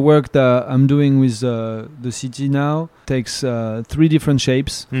basically, the work that I'm doing with the city now takes 3 different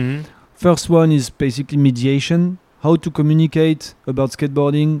shapes. Mm-hmm. First one is basically mediation. How to communicate about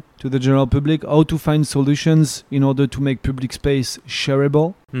skateboarding to the general public, how to find solutions in order to make public space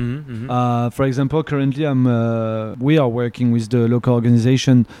shareable. Mm-hmm, mm-hmm. For example, currently we are working with the local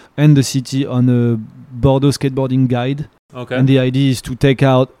organization and the city on a Bordeaux skateboarding guide. Okay. And the idea is to take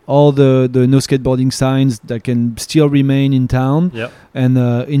out all the no skateboarding signs that can still remain in town, and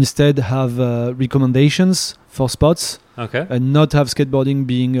instead have recommendations for spots. Okay. And not have skateboarding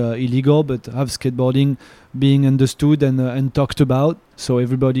being illegal, but have skateboarding being understood and talked about, so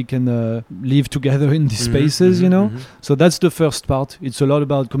everybody can live together in these spaces, Mm-hmm. So that's the first part. It's a lot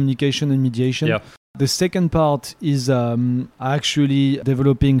about communication and mediation. Yeah. The second part is actually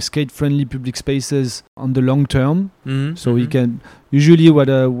developing skate-friendly public spaces on the long term. Mm-hmm. So we can usually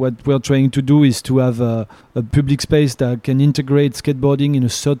what we're trying to do is to have a public space that can integrate skateboarding in a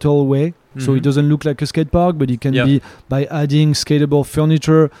subtle way. So it doesn't look like a skate park, but it can be by adding skatable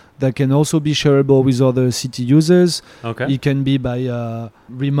furniture that can also be shareable with other city users. Okay. It can be by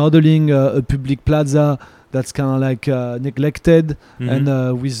remodeling a public plaza that's kind of like neglected, and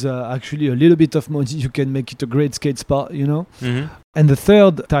with actually a little bit of money, you can make it a great skate spot, you know. And the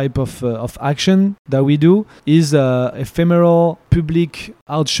third type of action that we do is ephemeral public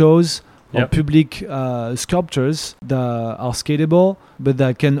art shows or public sculptures that are skatable, but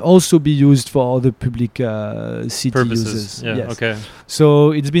that can also be used for other public city purposes. uses. Yes. Okay.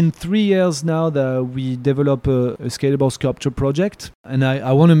 So it's been 3 years now that we develop a skatable sculpture project, and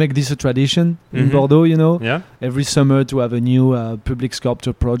I want to make this a tradition in Bordeaux, you know. Yeah. Every summer to have a new public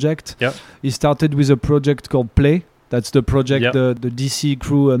sculpture project. Yeah. It started with a project called Play. That's the project the DC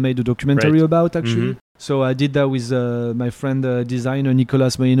crew made a documentary about, actually. So I did that with my friend designer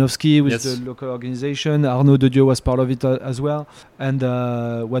Nicolas Malinowski with the local organization. Arnaud de Dieu was part of it as well. And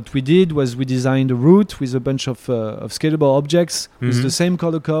what we did was we designed a route with a bunch of skatable objects with the same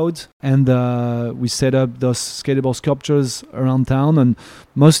color code. And we set up those skatable sculptures around town and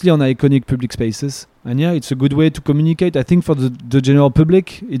mostly on iconic public spaces. And yeah, it's a good way to communicate. I think for the general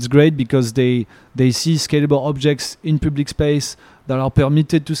public, it's great because they see skatable objects in public space that are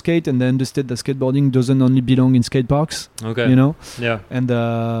permitted to skate, and they understand that skateboarding doesn't only belong in skate parks. Okay. You know. Yeah. And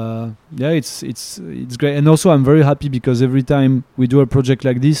it's great. And also, I'm very happy because every time we do a project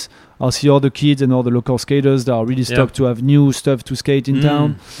like this, I'll see all the kids and all the local skaters that are really stoked to have new stuff to skate in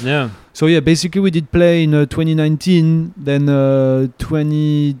town. Yeah. So yeah, basically we did Play in 2019. Then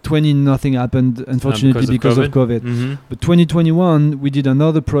 2020 nothing happened, unfortunately, because of COVID. But 2021 we did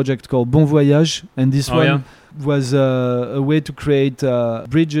another project called Bon Voyage, and this was a way to create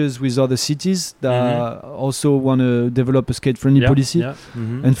bridges with other cities that also want to develop a skate-friendly policy.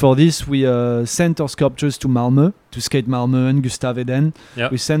 And for this, we sent our sculptures to Malmö, to Skate Malmö and Gustav Eden.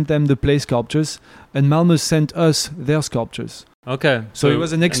 We sent them the Play sculptures, and Malmö sent us their sculptures. Okay. So it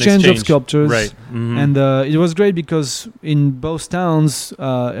was an exchange of sculptures. Right. And it was great because in both towns,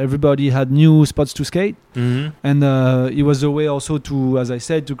 everybody had new spots to skate. And it was a way also to, as I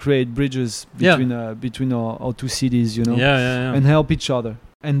said, to create bridges between our two cities, you know, and help each other.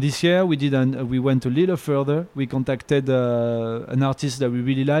 And this year we went a little further. We contacted an artist that we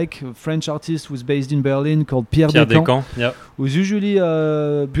really like, a French artist who's based in Berlin called Pierre Descamps, who's usually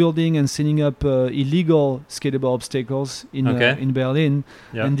building and setting up illegal skatable obstacles in Berlin.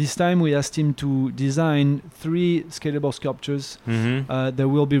 And this time we asked him to design 3 skatable sculptures that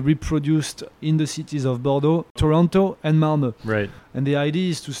will be reproduced in the cities of Bordeaux, Toronto, and Malmö. Right. And the idea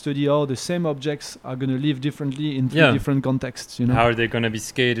is to study how the same objects are going to live differently in 3 different contexts. You know, how are they going to be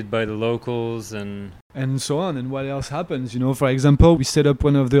skated by the locals and so on, and what else happens? You know, for example, we set up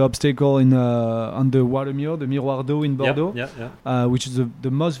one of the obstacles on the Watermure, the Miroir d'Eau in Bordeaux, which is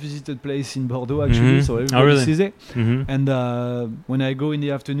the most visited place in Bordeaux actually. So everybody sees it. And when I go in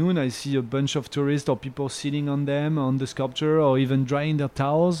the afternoon, I see a bunch of tourists or people sitting on the sculpture, or even drying their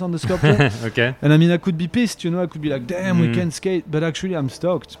towels on the sculpture. And I mean, I could be pissed, you know, I could be like, damn, we can't skate. But actually, I'm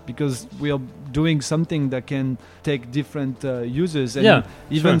stoked because we are doing something that can take different uses, and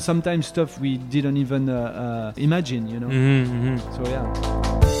even sometimes stuff we didn't even imagine, you know. So yeah.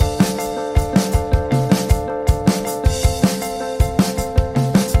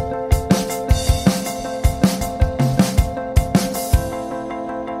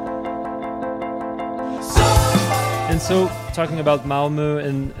 And so, talking about Malmö,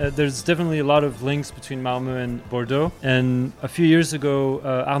 and there's definitely a lot of links between Malmö and Bordeaux. And a few years ago,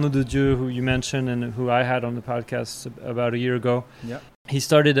 Arnaud de Dieu, who you mentioned and who I had on the podcast about a year ago, he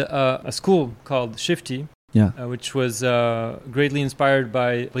started a school called Shifty, which was greatly inspired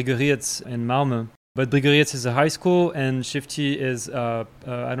by Brygeriets in Malmö. But Brygeriets is a high school, and Shifty is, I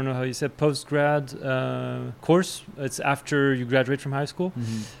don't know how you said, post-grad course. It's after you graduate from high school.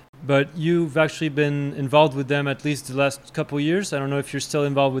 But you've actually been involved with them at least the last couple of years. I don't know if you're still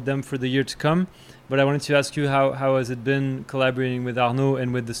involved with them for the year to come, but I wanted to ask you how has it been collaborating with Arnaud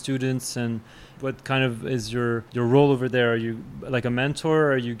and with the students, and what kind of is your role over there? Are you like a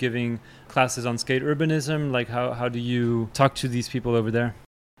mentor? Are you giving classes on skate urbanism? Like how do you talk to these people over there?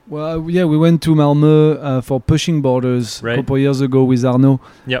 Well, we went to Malmö for Pushing Borders a couple of years ago with Arnaud.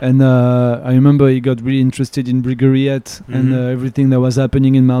 And I remember he got really interested in Brygeriet and everything that was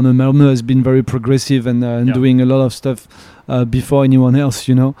happening in Malmö. Malmö has been very progressive and doing a lot of stuff before anyone else,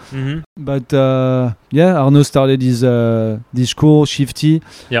 you know. But Arnaud started this school, Shifty.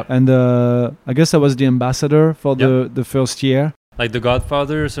 And I guess I was the ambassador for the first year. Like the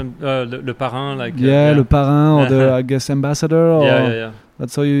godfather, le parrain, like le parrain, or the I guess ambassador, or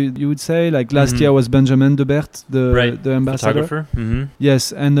that's how you would say. Like last year was Benjamin Debert, the ambassador. Photographer.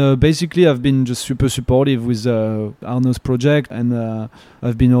 Yes, and basically I've been just super supportive with Arnaud's project, and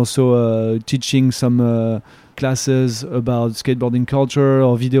I've been also teaching some classes about skateboarding culture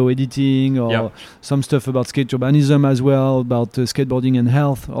or video editing or some stuff about skate urbanism as well, about skateboarding and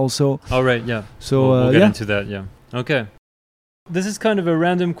health also. All right, yeah. So we'll get into that, yeah. Okay. This is kind of a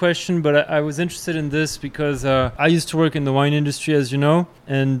random question, but I was interested in this because I used to work in the wine industry, as you know,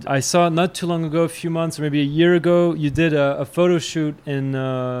 and I saw not too long ago, a few months or maybe a year ago, you did a photo shoot in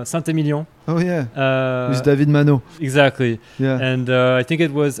Saint-Émilion. Oh yeah, with David Mano. Exactly. Yeah. And I think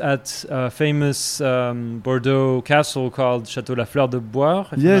it was at a famous Bordeaux castle called Château La Fleur de Boire,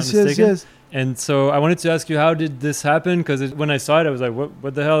 if I'm not mistaken. Yes. And so I wanted to ask you, how did this happen? Because when I saw it, I was like,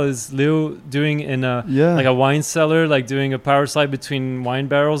 what the hell is Leo doing in like a wine cellar, like doing a power slide between wine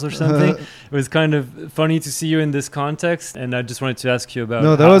barrels or something? It was kind of funny to see you in this context, and I just wanted to ask you about.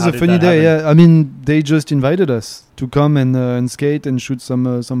 No, that was a funny day. Yeah, I mean, they just invited us to come and skate and shoot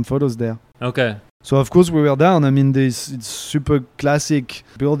some photos there. Okay. So of course we were down. I mean, it's super classic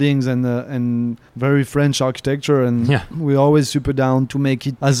buildings and very French architecture, and we're always super down to make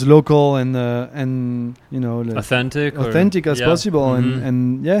it as local and you know, like authentic as possible. Mm-hmm.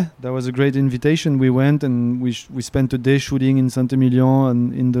 And yeah, that was a great invitation. We went and we spent a day shooting in Saint-Émilion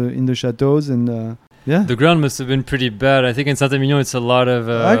and in the chateaus and. Yeah, the ground must have been pretty bad. I think in Saint-Émilion it's a lot of.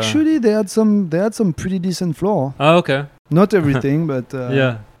 Actually, they had some pretty decent floor. Oh, okay. Not everything, but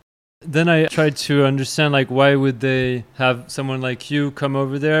yeah. Then I tried to understand, like, why would they have someone like you come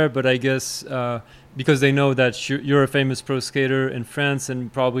over there? But I guess because they know that you're a famous pro skater in France,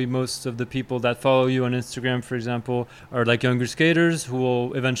 and probably most of the people that follow you on Instagram, for example, are like younger skaters who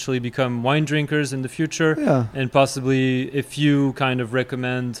will eventually become wine drinkers in the future. Yeah. And possibly if you kind of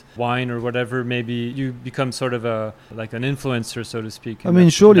recommend wine or whatever, maybe you become sort of like an influencer, so to speak. I mean,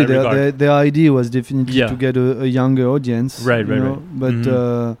 surely their idea was definitely to get a younger audience. Right.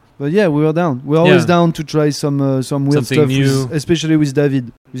 But yeah, we were down. We're always down to try some weird something stuff, new. Especially with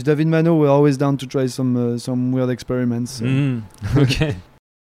David. With David Mano, we're always down to try some weird experiments. So. Okay.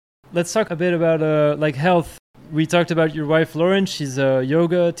 Let's talk a bit about like health. We talked about your wife, Lauren. She's a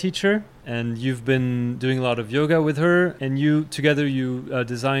yoga teacher, and you've been doing a lot of yoga with her. And you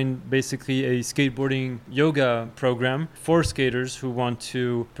designed basically a skateboarding yoga program for skaters who want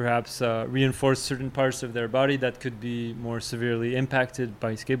to perhaps reinforce certain parts of their body that could be more severely impacted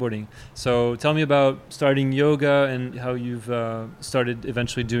by skateboarding. So tell me about starting yoga and how you've started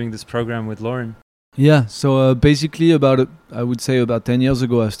eventually doing this program with Lauren. Yeah, so basically I would say about 10 years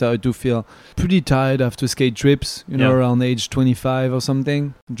ago, I started to feel pretty tired after skate trips, around age 25 or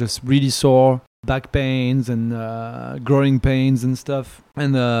something. Just really sore, back pains and growing pains and stuff.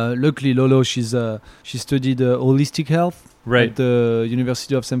 And luckily Lolo, she studied holistic health at the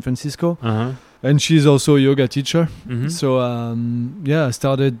University of San Francisco. Uh-huh. And she's also a yoga teacher. Mm-hmm. So I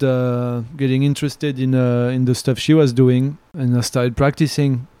started getting interested in the stuff she was doing, and I started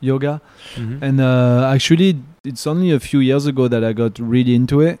practicing yoga. Mm-hmm. And actually, it's only a few years ago that I got really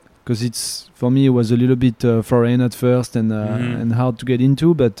into it, because for me it was a little bit foreign at first and hard to get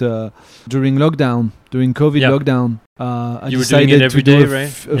into. But during COVID lockdown, I decided to do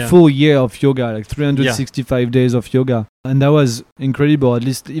a full year of yoga, like 365 days of yoga. And that was incredible, at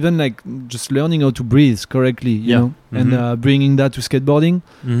least even like just learning how to breathe correctly, you know, and bringing that to skateboarding.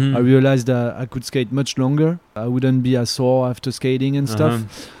 Mm-hmm. I realized that I could skate much longer. I wouldn't be as sore after skating and stuff.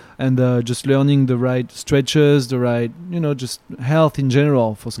 And just learning the right stretches, the right, just health in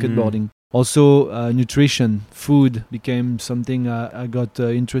general for skateboarding. Also, nutrition, food became something I got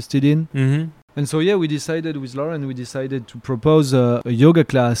interested in. Mm-hmm. And so, we decided with Lauren, to propose a yoga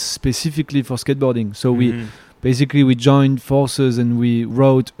class specifically for skateboarding. So we joined forces and we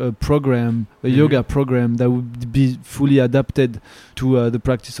wrote a program, a yoga program that would be fully adapted to the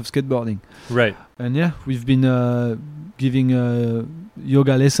practice of skateboarding. Right. And we've been giving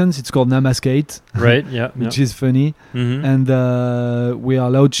yoga lessons. It's called Namaskate. Right, which is funny. Mm-hmm. And we are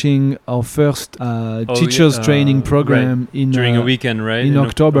launching our first teachers training program during a weekend, right? In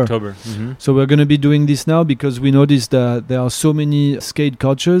October. Mm-hmm. So we're going to be doing this now because we noticed that there are so many skate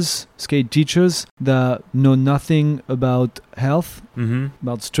coaches, skate teachers that know nothing about health,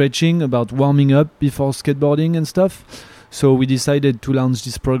 about stretching, about warming up before skateboarding and stuff. So we decided to launch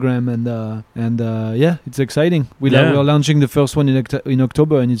this program, and it's exciting. We're launching the first one in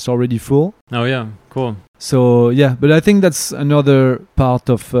October, and it's already full. Oh yeah, cool. So but I think that's another part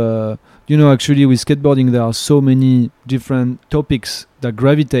of actually with skateboarding there are so many different topics that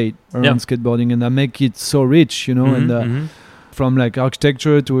gravitate around skateboarding, and that make it so rich, and from like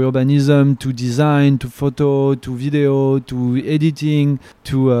architecture to urbanism to design to photo to video to editing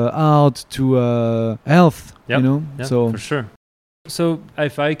to art to health. Yeah, so for sure. So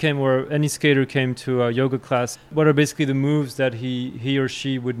if I came or any skater came to a yoga class, what are basically the moves that he or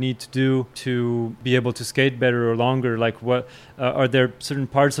she would need to do to be able to skate better or longer? Like what are there certain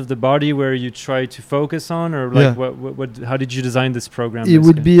parts of the body where you try to focus on, or like what how did you design this program? It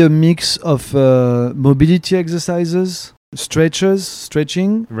would be a mix of mobility exercises,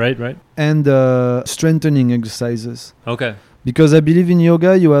 stretching, right, and strengthening exercises. Okay. Because I believe in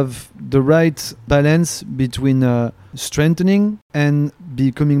yoga, you have the right balance between strengthening and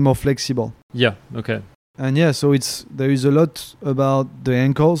becoming more flexible. Yeah. Okay. And so there is a lot about the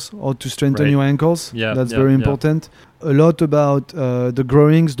ankles, how to strengthen your ankles. Yeah, that's very important. A lot about the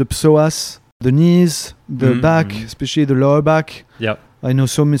groins, the psoas, the knees, the back, especially the lower back. Yeah. I know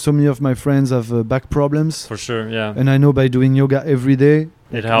so many of my friends have back problems. For sure, yeah. And I know by doing yoga every day,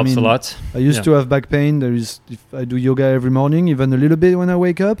 it helps a lot. I used to have back pain. If I do yoga every morning, even a little bit when I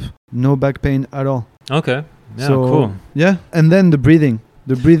wake up, no back pain at all. Okay. Yeah, so, cool. Yeah, and then the breathing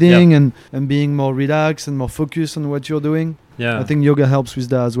and being more relaxed and more focused on what you're doing. Yeah. I think yoga helps with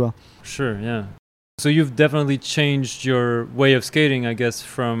that as well. Sure, yeah. So you've definitely changed your way of skating, I guess,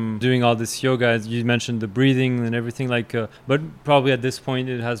 from doing all this yoga. You mentioned the breathing and everything, but probably at this point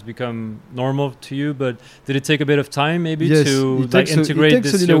it has become normal to you. But did it take a bit of time, maybe, to integrate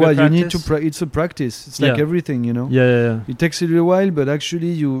this yoga practice? You need to it's a practice. It's like everything, you know. Yeah. It takes a little while, but actually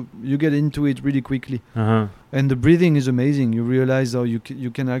you get into it really quickly. And the breathing is amazing. You realize how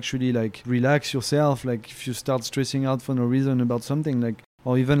you can actually like relax yourself. Like if you start stressing out for no reason about something, like.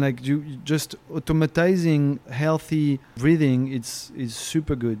 Or even like you just automatizing healthy breathing, it's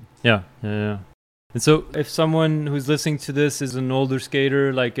super good. Yeah. And so if someone who's listening to this is an older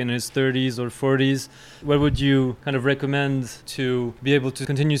skater, like in his 30s or 40s, what would you kind of recommend to be able to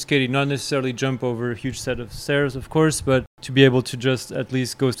continue skating? Not necessarily jump over a huge set of stairs, of course, but to be able to just at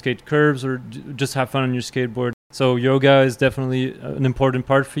least go skate curves or just have fun on your skateboard. So yoga is definitely an important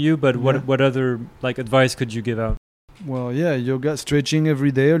part for you, but what other like advice could you give out? Well, yoga, stretching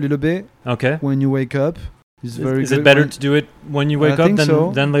every day a little bit. Okay. When you wake up is very good. Is it better to do it when you wake up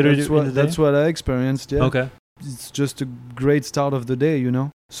than later in the day? That's what I experienced, yeah. Okay. It's just a great start of the day, you know.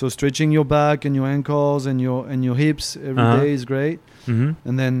 So stretching your back and your ankles and your hips every day is great.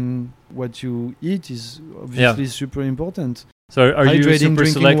 And then what you eat is obviously super important. So are you super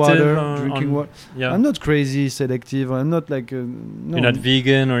selective? Drinking water. Yeah. I'm not crazy selective. I'm not like no. You're not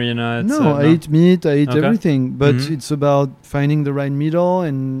vegan or you're not. No, I eat meat. I eat everything. But it's about finding the right middle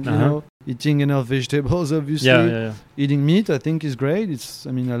and you know eating enough vegetables. Obviously, yeah. Eating meat I think is great. I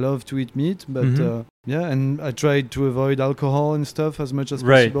love to eat meat, but and I try to avoid alcohol and stuff as much as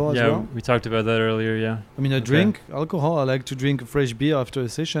possible as well. We talked about that earlier. Yeah. I mean, I drink alcohol. I like to drink a fresh beer after a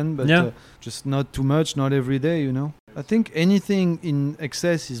session, but just not too much, not every day. You know. I think anything in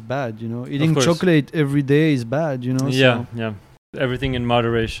excess is bad, you know. Eating chocolate every day is bad, you know. Yeah. Everything in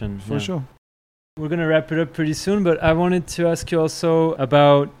moderation. For sure. We're going to wrap it up pretty soon, but I wanted to ask you also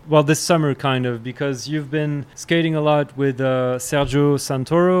about, this summer kind of, because you've been skating a lot with Sergio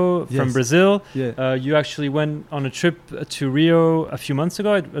Santoro from Brazil. Yeah. You actually went on a trip to Rio a few months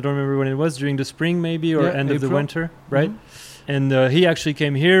ago. I don't remember when it was, during the spring maybe, or end of the winter, right? And he actually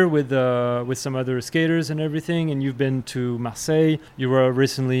came here with some other skaters and everything. And you've been to Marseille. You were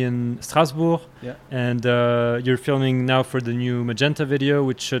recently in Strasbourg. Yeah. And you're filming now for the new Magenta video,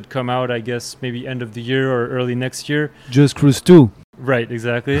 which should come out, I guess, maybe end of the year or early next year. Just Cruise 2. Right,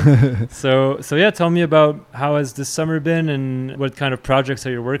 exactly. So tell me about how has this summer been and what kind of projects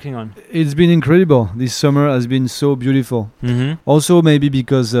are you working on? It's been incredible. This summer has been so beautiful. Also, maybe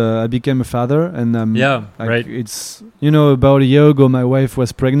because I became a father and right. It's about a year ago my wife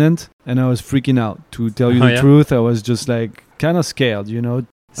was pregnant and I was freaking out. To tell you the truth, I was just like kind of scared,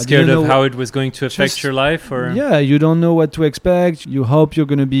 Scared of how it was going to affect your life, or you don't know what to expect. You hope you're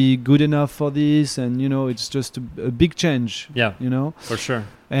going to be good enough for this, and it's just a big change. Yeah, for sure.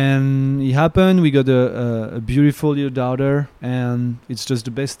 And it happened. We got a beautiful little daughter, and it's just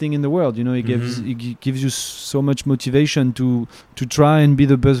the best thing in the world. It gives you so much motivation to try and be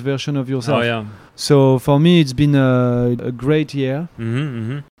the best version of yourself. Oh yeah. So for me, it's been a great year,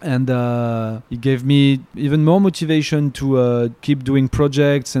 and it gave me even more motivation to keep doing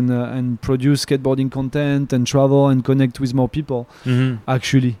projects and produce skateboarding content and travel and connect with more people.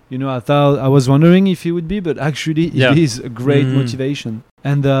 Actually, I was wondering if it would be, but actually, it is a great motivation.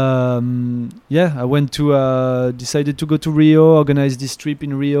 And I went to decided to go to Rio, organize this trip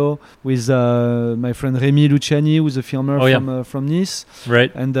in Rio with my friend Rémi Luciani, who's a filmer from Nice.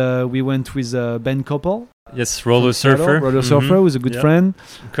 Right. And we went with Ben Koppel, Yes, roller Seattle, surfer. roller surfer, who's a good friend.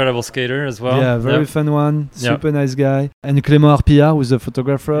 Incredible skater as well. Yeah, very fun one. Super nice guy. And Clément Arpillard, who's a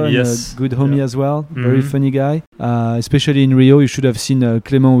photographer and a good homie as well. Very funny guy. Especially in Rio, you should have seen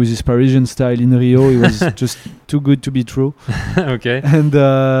Clément with his Parisian style in Rio. It was just too good to be true. Okay. And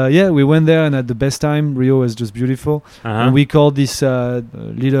we went there and had the best time. Rio was just beautiful. And we called this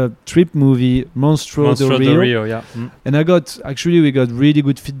little trip movie Monstro de Rio. Yeah. And we got really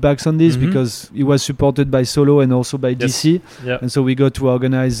good feedbacks on this because it was supported by Solo and also by DC. Yeah. And so we got to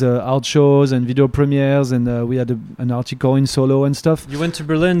organize art shows and video premieres, and we had an article in Solo and stuff. You went to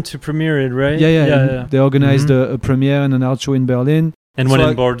Berlin to premiere it, right? Yeah. They organized a premiere and an art show in Berlin. And one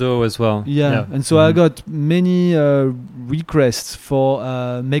in Bordeaux as well. Yeah. And so I got many requests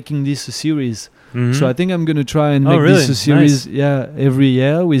for making this a series. So I think I'm going to try and make this a series every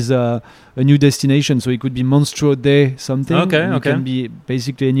year with a new destination. So it could be Monstro Day something. It can be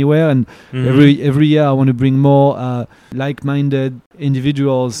basically anywhere. And every year I want to bring more like-minded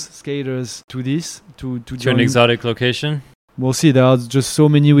individuals, skaters to this. To an exotic location. We'll see. There are just so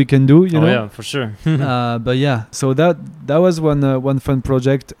many we can do, you know? Yeah, for sure. But yeah, so that was one fun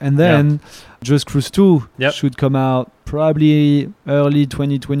project. And then Just Cruise 2 should come out probably early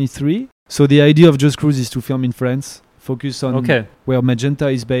 2023. So the idea of Just Cruise is to film in France, focus on where Magenta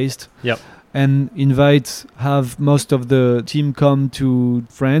is based, and have most of the team come to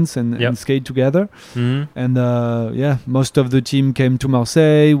France and skate together. And most of the team came to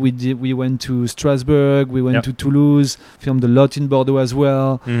Marseille. We went to Strasbourg, we went to Toulouse, filmed a lot in Bordeaux as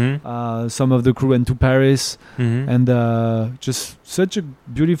well. Some of the crew went to Paris, and just such a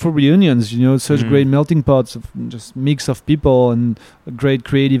beautiful reunions, you know, such great melting pots of just mix of people and great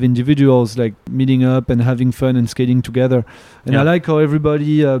creative individuals like meeting up and having fun and skating together. And I like how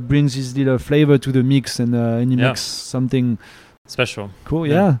everybody brings his little flavor to the mix and he makes something special.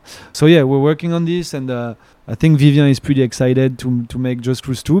 Cool, So we're working on this, and I think Vivien is pretty excited to make Just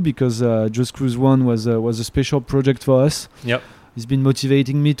Cruise 2 because Just Cruise 1 was a special project for us. He's been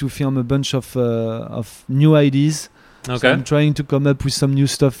motivating me to film a bunch of new ideas. So I'm trying to come up with some new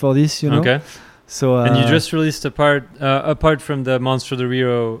stuff for this, you know. So and you just released a part apart from the Monstro de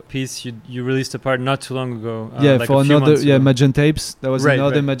Rio piece. You released a part not too long ago. Like for another Magenta Tapes. There was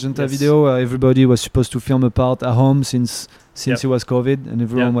another Magenta video where everybody was supposed to film a part at home since it was COVID and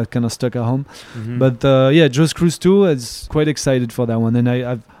everyone was kind of stuck at home. But Just Cruise 2 is quite excited for that one, and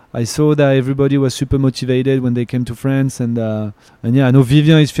I saw that everybody was super motivated when they came to France, and I know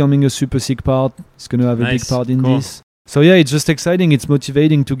Vivien is filming a super sick part. He's going to have a big part in this. So it's just exciting. It's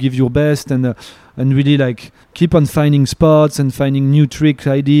motivating to give your best and really like keep on finding spots and finding new trick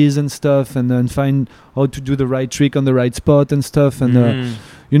ideas and stuff, and then find how to do the right trick on the right spot and stuff. And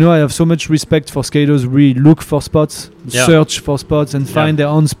I have so much respect for skaters who really look for spots, search for spots, and find their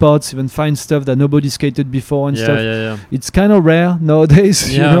own spots, even find stuff that nobody skated before and stuff. It's kind of rare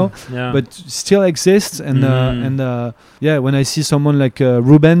nowadays, you know, but still exists. And when I see someone like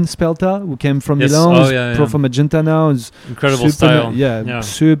Ruben Spelta, who came from Milan, pro for Magenta now, is incredible style.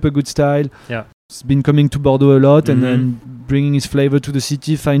 Super good style. He's been coming to Bordeaux a lot and then bringing his flavor to the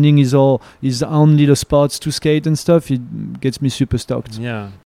city, finding his own little spots to skate and stuff. It gets me super stoked.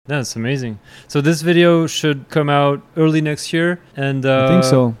 That's amazing. So this video should come out early next year, and I think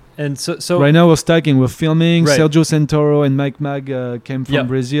so. And so right now we're stacking. We're filming. Sergio Santoro and Mike Mag came from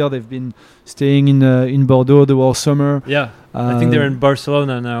Brazil. They've been staying in Bordeaux the whole summer. I think they're in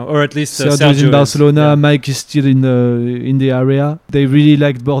Barcelona now, or at least Sergio's in Barcelona. Mike is still in the area. They really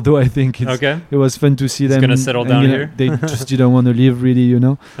liked Bordeaux. I think it was fun to see them. It's gonna settle down here. They just didn't want to leave, really, you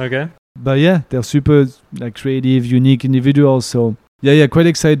know. But they're super like creative, unique individuals. So quite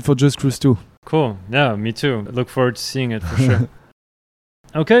excited for Just Cruise 2. Cool. Yeah, me too. I look forward to seeing it for sure.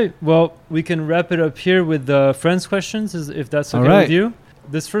 Okay, well, we can wrap it up here with the friends questions, if that's okay with you.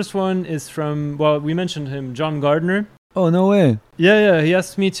 This first one is from, we mentioned him, John Gardner. Oh, no way. Yeah, he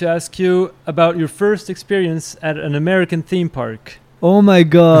asked me to ask you about your first experience at an American theme park. Oh my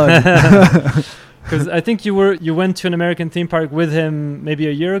God. Because I think you went to an American theme park with him maybe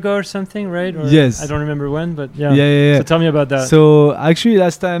a year ago or something, right? Or yes. I don't remember when, but yeah. So tell me about that. So actually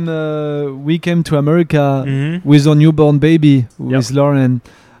last time we came to America with our newborn baby, with Lauren.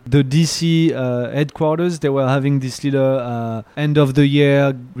 The DC headquarters, they were having this little end of the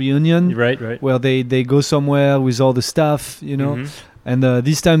year reunion. Right. Where they go somewhere with all the staff, you know. And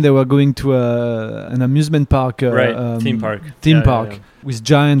this time they were going to an amusement park. Theme park. With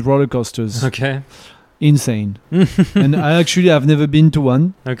giant roller coasters. Okay. Insane. And I've never been to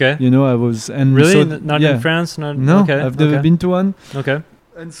one. Okay. You know, I was... and really? So, not in France? No, okay. I've never been to one. Okay.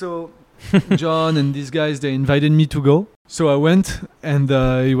 And so John and these guys, they invited me to go. So I went, and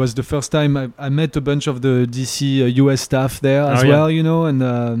it was the first time I met a bunch of the DC US staff there as well, you know, and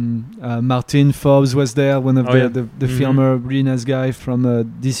Martin Forbes was there, one of the filmer, really nice guy from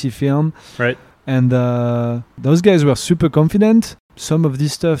DC Film. Right. And those guys were super confident. Some of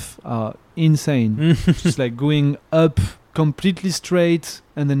this stuff are insane. Just like going up completely straight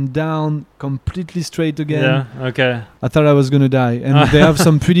and then down completely straight again. Yeah, okay. I thought I was gonna die. And they have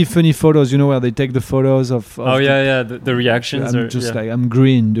some pretty funny photos, you know, where they take the photos of the reactions. I'm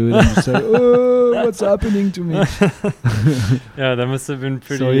green, dude. I'm just like, oh, what's happening to me? Yeah, that must have been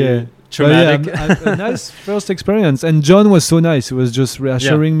pretty traumatic. traumatic. A nice first experience. And John was so nice. He was just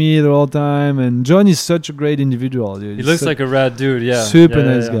reassuring me the whole time. And John is such a great individual, dude. He looks like a rad dude, yeah. Super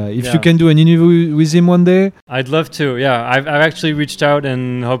nice guy. If you can do an interview with him one day. I'd love to, yeah. I've actually reached out,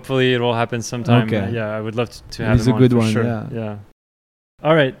 and hopefully it will happen sometime. Okay. Yeah, I would love to have him on. He's a good for one, sure. yeah.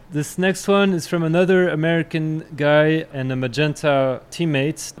 All right, this next one is from another American guy and a Magenta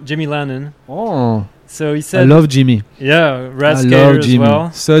teammate, Jimmy Lannon. Oh. So he said, I love Jimmy. Yeah, rad I skater love as Jimmy.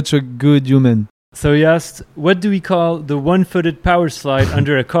 well. Such a good human. So he asked, what do we call the one-footed power slide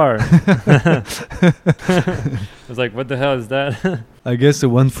under a car? I was like, what the hell is that? I guess a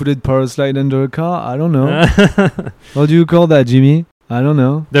one-footed power slide under a car? I don't know. What do you call that, Jimmy? I don't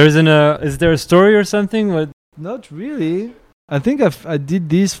know. Is there a story or something? What? Not really. I think I did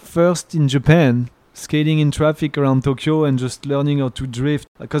this first in Japan, skating in traffic around Tokyo and just learning how to drift.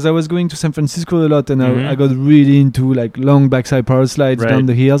 Because I was going to San Francisco a lot, and I got really into like long backside power slides down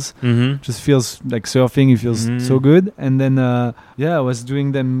the hills. Just feels like surfing. It feels so good. And then I was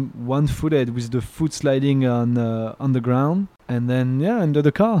doing them one-footed with the foot sliding on the ground, and then under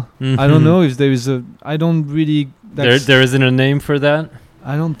the car. I don't know if there is I don't really. There isn't a name for that.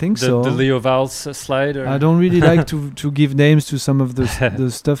 I don't think so. The Leo Valls slide? Or? I don't really like to give names to some of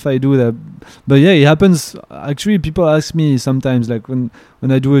the stuff I do. But yeah, it happens. Actually, people ask me sometimes, like when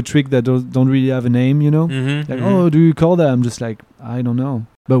I do a trick that don't really have a name, you know? Oh, do you call that? I'm just like, I don't know.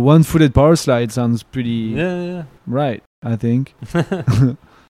 But one-footed power slide sounds pretty right, I think.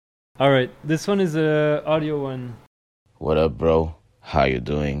 All right, this one is a audio one. What up, bro? How you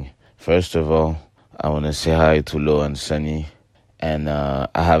doing? First of all, I want to say hi to Lo and Sunny. And I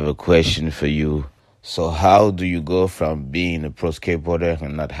have a question for you. So how do you go from being a pro skateboarder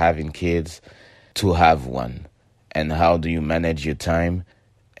and not having kids to have one? And how do you manage your time?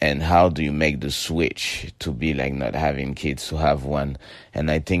 And how do you make the switch to be like not having kids to have one? And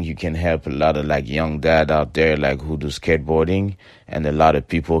I think you can help a lot of like young dad out there like who do skateboarding, and a lot of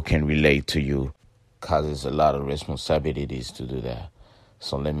people can relate to you because it's a lot of responsibilities to do that.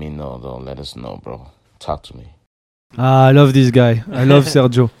 So let me know though. Let us know, bro. Talk to me. I love this guy. I love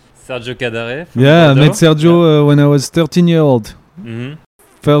Sergio. Sergio Cadare. I met Sergio when I was 13 years old.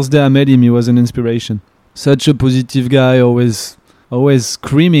 First day I met him, he was an inspiration. Such a positive guy, always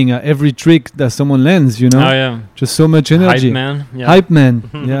screaming at every trick that someone lands, you know? Oh, yeah. Just so much energy. Hype man. Yeah. Hype man,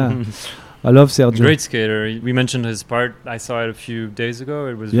 yeah. I love Sergio. Great skater. We mentioned his part. I saw it a few days ago.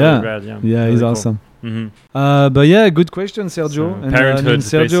 It was really rad. Yeah, really he's awesome. But yeah, good question, Sergio. So, parenthood,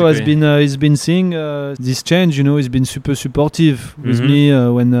 Sergio has been seeing this change. You know, he's been super supportive with me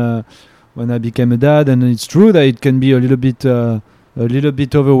when I became a dad, and it's true that it can be a little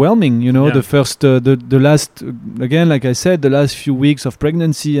bit overwhelming. You know, the first, the last, again, like I said, the last few weeks of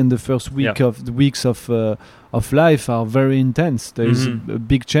pregnancy and the first weeks of life are very intense. There is a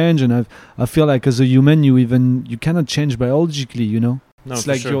big change, and I feel like as a human, you cannot change biologically. You know. No, it's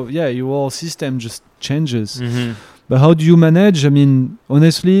like sure. your whole system just changes. But how do you manage? I mean,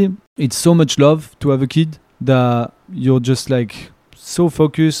 honestly, it's so much love to have a kid that you're just like so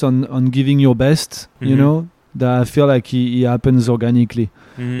focused on giving your best, you know, that I feel like it happens organically.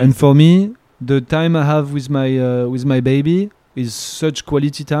 And for me, the time I have with my baby is such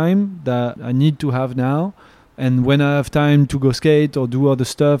quality time that I need to have now. And when I have time to go skate or do other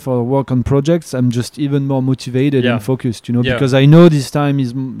stuff or work on projects, I'm just even more motivated and focused, you know, because I know this time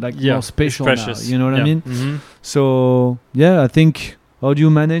is more special now, you know what I mean? So, I think, how do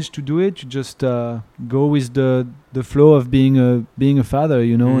you manage to do it? You just go with the flow of being a father,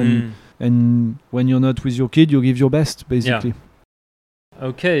 you know, and when you're not with your kid, you give your best, basically. Yeah.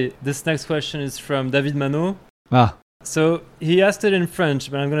 Okay, this next question is from David Manot. So he asked it in French,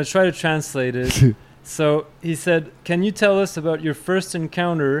 but I'm going to try to translate it. So he said, can you tell us about your first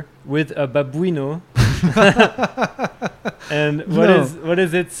encounter with a babuino? And what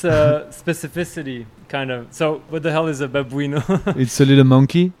is its specificity, kind of? So what the hell is a babuino? It's a little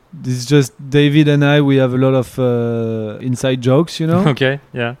monkey. It's just David and we have a lot of inside jokes, you know? Okay,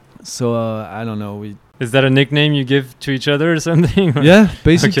 yeah. So I don't know. Is that a nickname you give to each other or something? Yeah,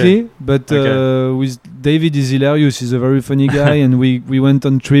 basically. Okay. But Okay. with David is hilarious. He's a very funny guy, and we went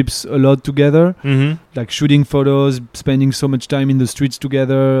on trips a lot together, Mm-hmm. like shooting photos, spending so much time in the streets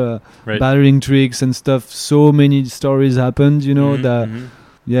together, Right. battering tricks and stuff. So many stories happened, you know. Mhm, That mhm.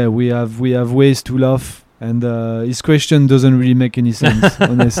 yeah, we have ways to laugh. And his question doesn't really make any sense,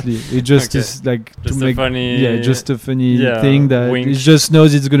 honestly. It just Okay. is like Just to a make funny. just a funny yeah, thing that wink. it just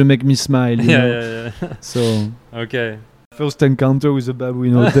knows it's gonna make me smile. You Yeah, know? yeah, yeah. So Okay. first encounter with a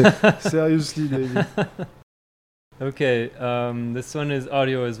baboon. Seriously, David. Okay. This one is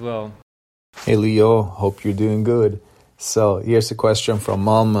audio as well. Hey Leo, hope you're doing good. So here's a question from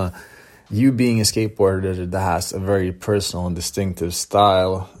Mom. You being a skateboarder that has a very personal and distinctive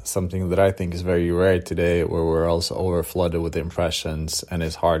style, something that I think is very rare today, where we're also overflooded with impressions and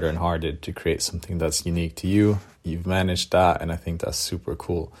it's harder and harder to create something that's unique to you. You've managed that, and I think that's super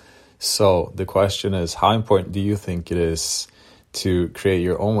cool. So the question is, how important do you think it is to create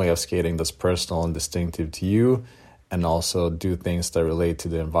your own way of skating that's personal and distinctive to you, and also do things that relate to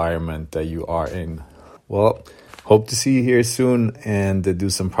the environment that you are in? Well, hope to see you here soon and do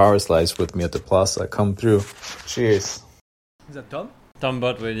some power slides with me at the plaza. Come through. Cheers. Is that Tom? Tom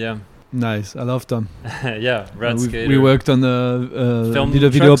Botwood, yeah. Nice, I love Tom. Yeah, rad skater. We worked on a Film little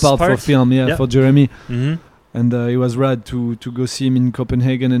video trucks part for part? film, Yeah. for Jeremy. Mm-hmm. And it was rad to go see him in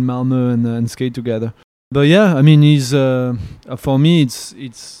Copenhagen and Malmö and skate together. But yeah, I mean, he's for me,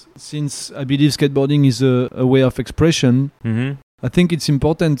 it's since I believe skateboarding is a way of expression. Mm-hmm. I think it's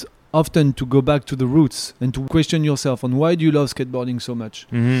important often to go back to the roots and to question yourself on why do you love skateboarding so much,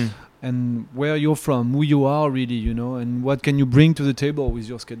 Mm-hmm. and where you're from, who you are really, you know, and what can you bring to the table with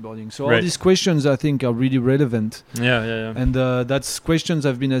your skateboarding. So all Right. these questions I think are really relevant. Yeah, yeah, yeah. And that's questions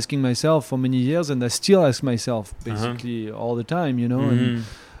I've been asking myself for many years, and I still ask myself basically all the time, you know. Mhm.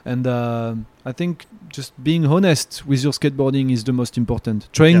 And I think just being honest with your skateboarding is the most important.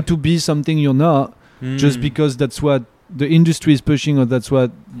 Trying Yep. to be something you're not just Mm. because that's what the industry is pushing, or that's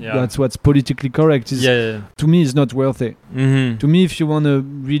what's politically correct. Is Yeah, yeah, yeah. to me is not worth it. Mm-hmm. To me, if you want to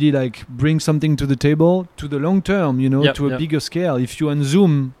really like bring something to the table to the long term, you know, Yep, to a yep. bigger scale, if you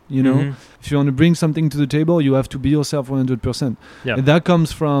unzoom, you know, Mhm. if you want to bring something to the table, you have to be yourself 100%. Yeah. And that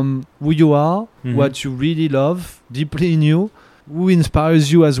comes from who you are, Mhm. what you really love deeply in you, who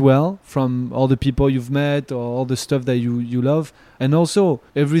inspires you as well, from all the people you've met or all the stuff that you love, and also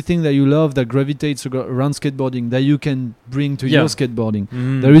everything that you love that gravitates around skateboarding that you can bring to Yeah. your skateboarding.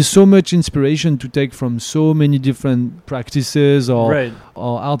 Mhm. There is so much inspiration to take from so many different practices or right.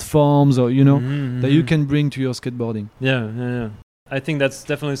 art forms, or you know, Mhm, that you mhm. can bring to your skateboarding. Yeah, yeah, yeah. I think that's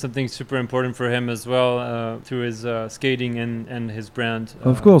definitely something super important for him as well, through his skating and his brand.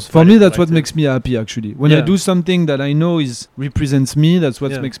 Of course, for me that's what makes me happy actually. When I Yeah. do something that I know represents me, that's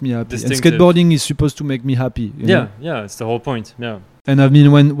what Yeah. makes me happy. And Distinctive. skateboarding is supposed to make me happy. You Yeah, know? yeah, it's the whole point. Yeah. And I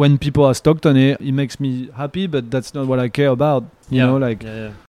mean, when people are stoked on it, it makes me happy, but that's not what I care about. You yeah. know, like, Yeah,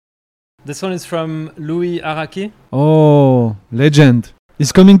 yeah. This one is from Louis Araki. oh, legend.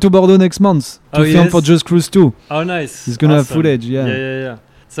 He's coming to Bordeaux next month to Oh, he film is? for Just Cruise 2. Oh, nice. He's gonna have Awesome. footage, yeah. Yeah, yeah, yeah.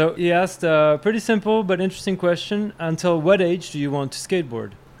 So he asked a pretty simple but interesting question. Until what age do you want to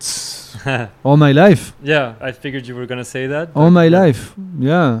skateboard? All my life. Yeah, I figured you were going to say that. All but my yeah. life.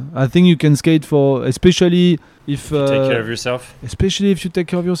 Yeah. I think you can skate for, especially if... Take care of yourself. especially if you take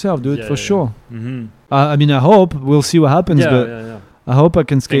care of yourself. Do it Yeah, for yeah, sure. Mm-hmm. I mean, I hope. We'll see what happens, Yeah, but yeah, yeah. I hope I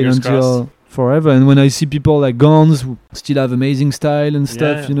can skate Fingers until forever. And when I see people like Gons who still have amazing style and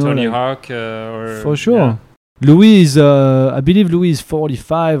stuff, Yeah, you know, Tony like, Hawk or... for sure. yeah. Louis is, I believe Louis is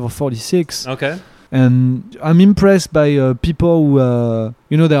 45 or 46. Okay. And I'm impressed by people who,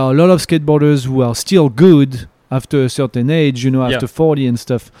 you know, there are a lot of skateboarders who are still good after a certain age, you know, Yeah. after 40 and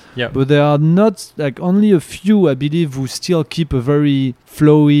stuff. Yeah. But there are not, like, only a few, I believe, who still keep a very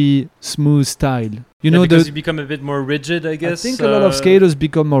flowy, smooth style. You know, because you become a bit more rigid, I guess. I think a lot of skaters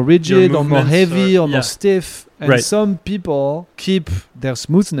become more rigid or more movements heavy or yeah. more stiff, and Right. some people keep their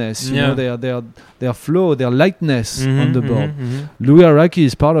smoothness, you Yeah. know, their flow, their lightness Mhm, on the mhm, board. mhm. Louis Araki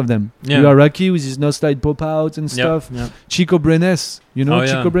is part of them. Yeah. Louis Araki with his no slide pop out and Yeah, stuff. yeah. Chico Brenes, you know Oh, yeah.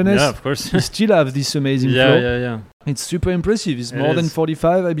 Chico Brenes. Yeah, of course. He still have this amazing yeah, flow. yeah, yeah. It's super impressive. He's It more than is.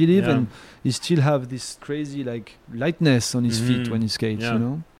 45, I believe, Yeah. and he still have this crazy like lightness on his feet Mhm. when he skates. Yeah. You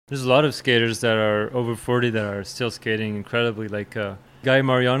know. There's a lot of skaters that are over 40 that are still skating incredibly. Like Guy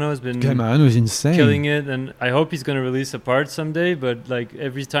Mariano has been Guy Mariano is insane. killing it, and I hope he's going to release a part someday. But like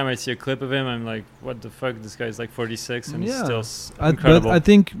every time I see a clip of him, I'm like, what the fuck? This guy's like 46 and he's Yeah. still But incredible. I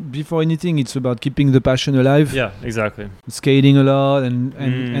think before anything, it's about keeping the passion alive. Yeah, exactly. Skating a lot and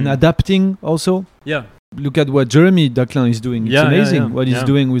Mm. adapting also. Yeah. look at what Jeremy Daclin is doing. It's amazing what he's yeah.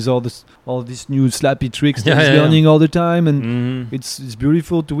 doing with all these new slappy tricks that Yeah, he's yeah, learning all the time, and Mhm. it's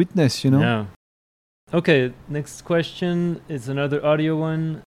beautiful to witness, you know. Yeah. Okay, next question is another audio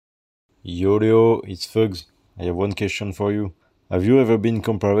one. Yo Leo, it's Fugs. I have one question for you. Have you ever been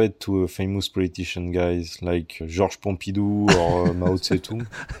compared to a famous politician, guys, like Georges Pompidou or Mao Zedong?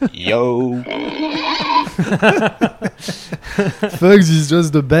 Yo! Fugs is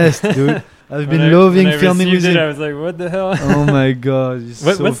just the best, dude. I've been loving when I filming with received it, him. I was like, what the hell? Oh my god, he's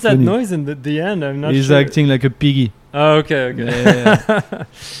so What's funny. that noise in the end? I'm not He's sure. acting like a piggy. Oh, okay. Yeah.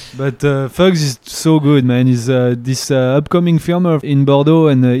 But Fugs is so good, man. He's this upcoming filmer in Bordeaux,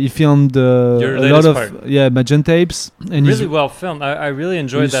 and he filmed Your a lot latest of part. Magentapes, and Really he's well filmed. I really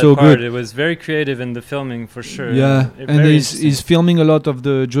enjoyed he's that so part. good. It was very creative in the filming for sure. yeah, It- and very he's interesting. filming a lot of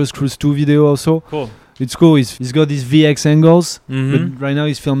the Just Cruise 2 video also. Cool. It's cool. He's got these VX angles, Mhm. but right now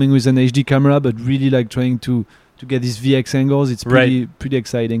he's filming with an HD camera, but really like trying to get these VX angles. It's pretty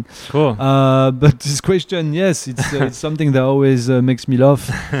exciting. Cool. But this question, yes, it's something that always makes me laugh.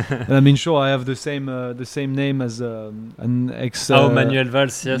 And I mean, sure, I have the same name as an ex. Manuel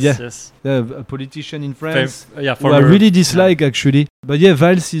Valls. Yes. yeah. Yes. A politician in France. Yeah. Who I Former, really dislike actually. But yeah,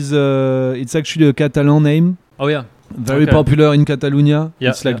 Valls is it's actually a Catalan name. Oh yeah. Very Okay. popular in Catalonia.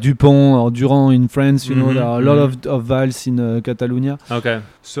 Yeah, It's like yeah. Dupont or Durand in France. You know, Mhm, there are a lot of Valls in Catalonia. Okay.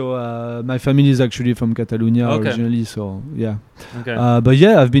 So my family is actually from Catalonia Okay. originally. So yeah. Okay. But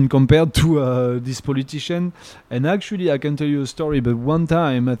yeah, I've been compared to this politician, and actually I can tell you a story. But one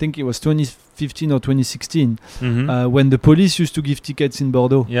time, I think it was 2015 or 2016, Mhm. when the police used to give tickets in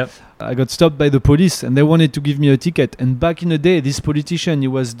Bordeaux. Yep. I got stopped by the police, and they wanted to give me a ticket. And back in the day, this politician, he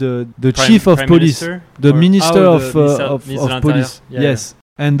was the chief of Prime police, Minister? the Or- minister oh, of the Minister of police. Yeah, Yes.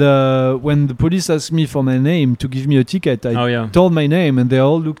 And when the police asked me for my name to give me a ticket, I Oh yeah. told my name, and they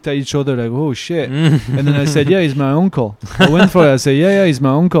all looked at each other like, "Oh shit." Mm. And then I said, "Yeah, he's my uncle." I went for it. I said, "Yeah, he's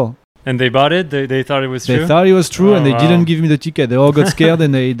my uncle." And they bought it. They thought it was They true. thought it was true, Oh, and they wow. didn't give me the ticket. They all got scared,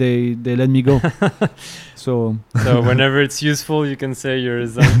 and they let me go. So So whenever it's useful, you can say you're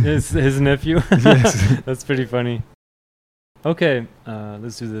his nephew. yes. That's pretty funny. Okay,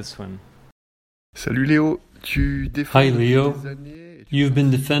 let's do this one. Salut Léo, tu défends Hi, depuis Leo. des années et tu You've fais been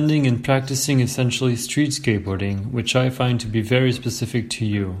des defending and practicing essentially street skateboarding, which I find to be very specific to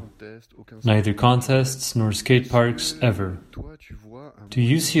you. contests, aucun Neither souci. contests nor skate parks ever. Toi, tu vois un Do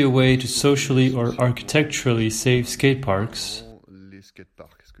you see a way to socially or architecturally save skate parks? les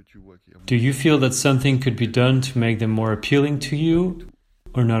skateparks, est-ce que tu vois qu'il y a un Do you feel that something could be done to make them more appealing to you,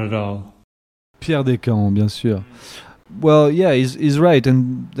 or not at all? Pierre Descamps, bien sûr. Well, yeah, he's right,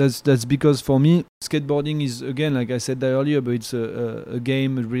 and that's because for me, skateboarding is, again, like I said that earlier, but it's a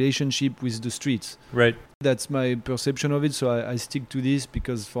game, a relationship with the streets. Right. That's my perception of it, so I stick to this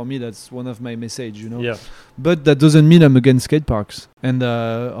because for me that's one of my message, you know. Yeah. But that doesn't mean I'm against skate parks. And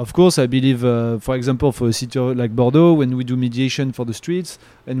of course, I believe, for example, for a city like Bordeaux, when we do mediation for the streets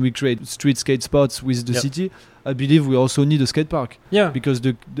and we create street skate spots with the Yep. city, I believe we also need a skate park Yeah. because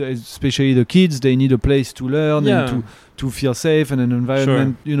especially the kids, they need a place to learn Yeah. and to feel safe and an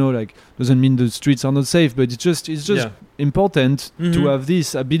environment. You know, like doesn't mean the streets are not safe, but it's just Yeah. important Mhm. to have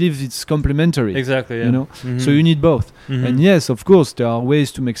this. I believe it's complementary. Exactly. Yeah. You know, Mhm. so you need both. Mhm. And yes, of course, there are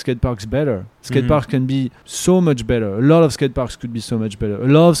ways to make skate parks better. Skate Mhm. parks can be so much better. A lot of skate parks could be so much better. A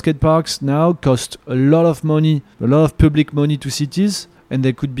lot of skate parks now cost a lot of money, a lot of public money to cities, and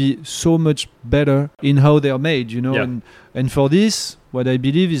they could be so much better in how they are made, you know. Yeah. And for this, what I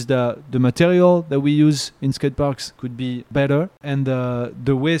believe is that the material that we use in skate parks could be better, and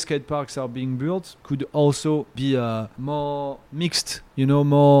the way skate parks are being built could also be more mixed, you know,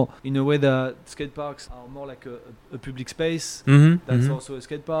 more in a way that skate parks are more like a public space. Mhm. That's Mhm. also a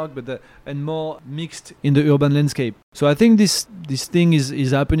skate park, but and more mixed in the urban landscape. So I think this thing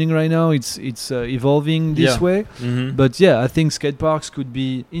is happening right now. It's evolving this Yeah. way. Mhm. But yeah, I think skate parks could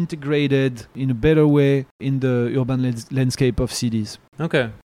be integrated in a better way in the urban landscape of cities. Okay.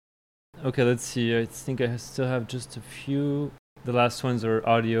 Okay, let's see. I think I still have just a few. The last ones are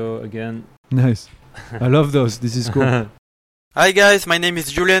audio again. Nice. I love those. This is cool. Hi guys, my name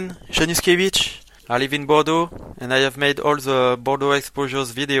is Julian Januszkiewicz. I live in Bordeaux and I have made all the Bordeaux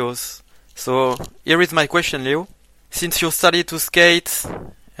Exposures videos. So here is my question, Leo. Since you started to skate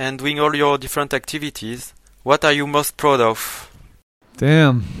and doing all your different activities, what are you most proud of?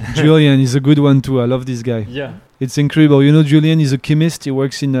 Damn. Julian is a good one too. I love this guy. Yeah. It's incredible. You know, Julian is a chemist. He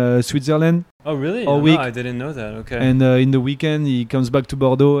works in Switzerland. Oh, really? All No, week. I didn't know that. Okay. And in the weekend, he comes back to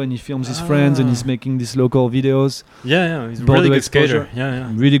Bordeaux and he films his friends and he's making these local videos. yeah, he's a Bordeaux really good exposure. skater. Yeah,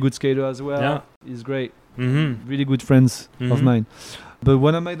 yeah. Really good skater as well. Yeah. He's great. Mm-hmm. Really good friends of Mhm. mine. But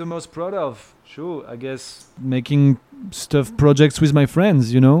what am I the most proud of? Sure, I guess making projects with my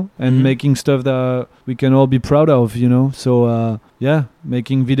friends, and making stuff that we can all be proud of, So,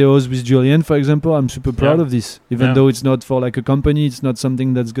 making videos with Julien, for example, I'm super proud of this. Even though it's not for like a company, it's not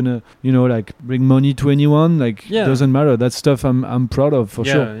something that's gonna, like bring money to anyone. Like, it doesn't matter. That stuff I'm proud of for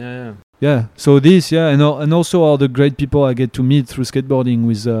sure. Yeah, so this, and also all the great people I get to meet through skateboarding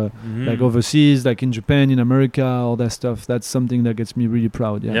with, like overseas, like in Japan, in America, all that stuff. That's something that gets me really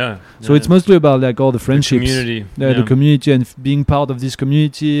proud. So it's mostly about like all the friendships, the community, and being part of this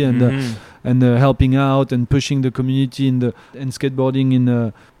community, and helping out and pushing the community and skateboarding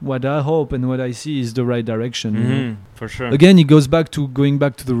in what I hope and what I see is the right direction. For sure. Again, it goes back to going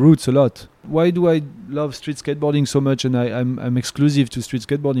back to the roots a lot. Why do I love street skateboarding so much? And I'm exclusive to street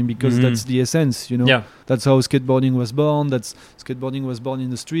skateboarding because that's the essence, That's how skateboarding was born. Skateboarding was born in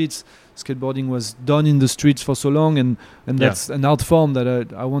the streets. Skateboarding was done in the streets for so long, and that's an art form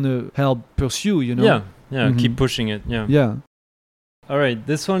that I want to help pursue, Keep pushing it. Yeah. All right,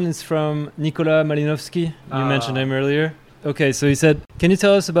 this one is from Nicola Malinovsky. You mentioned him earlier. Okay, so he said, can you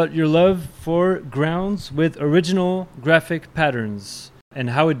tell us about your love for grounds with original graphic patterns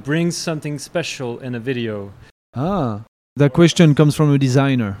and how it brings something special in a video? That question comes from a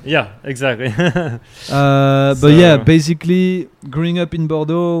designer. Yeah, exactly. But basically, growing up in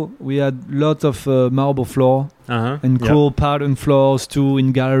Bordeaux, we had lots of marble floor and cool pattern floors too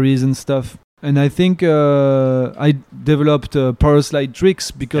in galleries and stuff. And I think I developed power slide tricks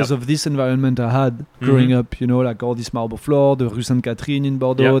because of this environment I had growing up, like all this marble floor, the Rue Sainte-Catherine in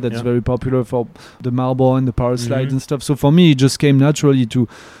Bordeaux, that's very popular for the marble and the power slides and stuff. So for me, it just came naturally to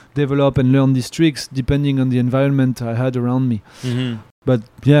develop and learn these tricks depending on the environment I had around me. But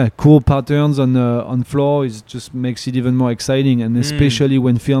cool patterns on floor just makes it even more exciting, and especially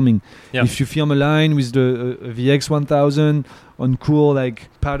when filming. If you film a line with the VX 1000 on cool like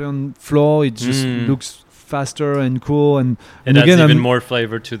pattern floor, it just looks faster and cool, and adds again even more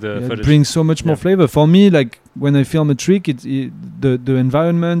flavor to the footage. It brings so much more flavor. For me, like when I film a trick, the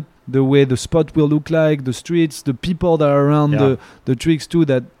environment, the way the spot will look like, the streets, the people that are around the tricks too.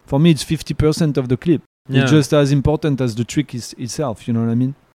 That for me, it's 50% of the clip. It's just as important as the trick itself, you know what I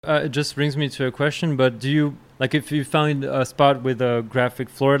mean? It just brings me to a question, but do you, like if you find a spot with a graphic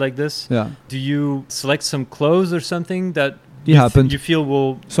floor like this, do you select some clothes or something that you feel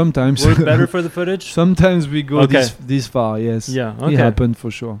will sometimes work better for the footage? Sometimes we go this far, yes. Yeah, okay. It happened for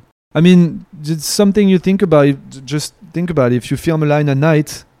sure. I mean, it's something you think about. Just think about it. If you film a line at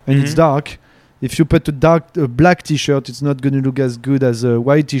night and it's dark, if you put a black t-shirt, it's not going to look as good as a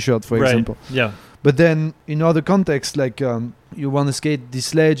white t-shirt, for example. Yeah. But then in other contexts, like you want to skate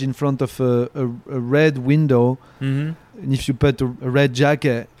this ledge in front of a red window, and if you put a red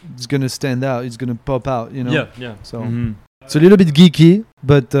jacket, it's going to stand out. It's going to pop out, Yeah. So it's a little bit geeky,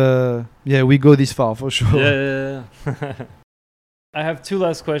 but we go this far for sure. Yeah. I have two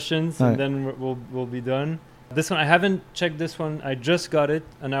last questions, and then we'll be done. This one, I haven't checked this one. I just got it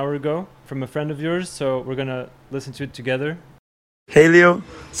an hour ago from a friend of yours, so we're going to listen to it together. Hey Leo,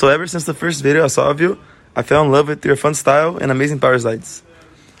 so ever since the first video I saw of you, I fell in love with your fun style and amazing power slides.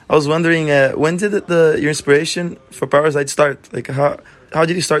 I was wondering, when did your inspiration for power slides start? Like how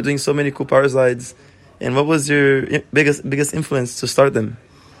did you start doing so many cool power slides, and what was your biggest influence to start them?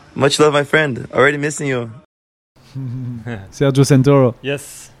 Much love, my friend. Already missing you. Sergio Santoro.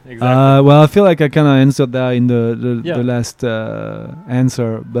 Yes. Exactly. Well, I feel like I kind of answered that in the last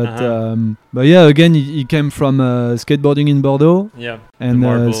answer, but again, he came from skateboarding in Bordeaux,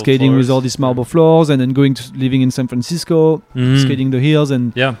 and skating floors. with all these marble floors, and then living in San Francisco, skating the hills,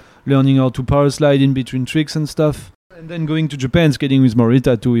 and learning how to power slide in between tricks and stuff. And then going to Japan, skating with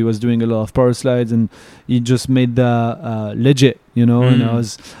Morita too. He was doing a lot of power slides, and he just made that legit, And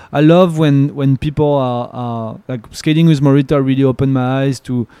I love when people are like skating with Morita. Really opened my eyes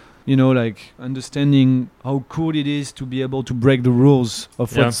to, like understanding how cool it is to be able to break the rules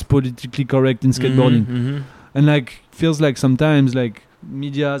of what's politically correct in skateboarding, and like feels like sometimes like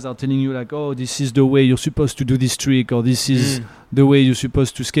medias are telling you like, oh, this is the way you're supposed to do this trick, or this is the way you're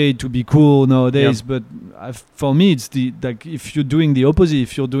supposed to skate to be cool nowadays. But for me, it's if you're doing the opposite,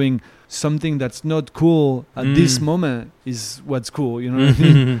 if you're doing something that's not cool at this moment, is what's cool, you know what I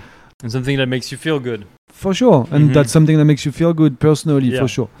mean? And something that makes you feel good. For sure. And that's something that makes you feel good personally, for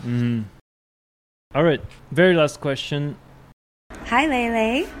sure. All right, very last question. Hi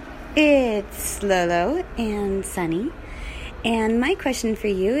Lele, it's Lolo and Sunny. And my question for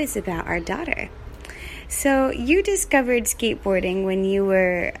you is about our daughter. So you discovered skateboarding when you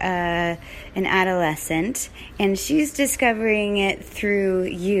were an adolescent, and she's discovering it through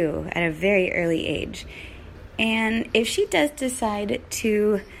you at a very early age. And if she does decide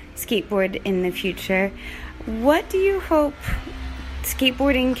to skateboard in the future, what do you hope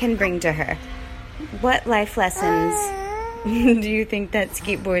skateboarding can bring to her? What life lessons do you think that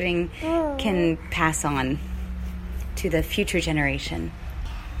skateboarding can pass on to the future generation?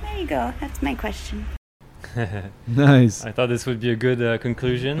 There you go. That's my question. Nice. I thought this would be a good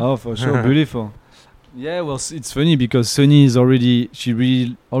conclusion. Oh, for sure. Beautiful. Yeah, well, it's funny because Sunny she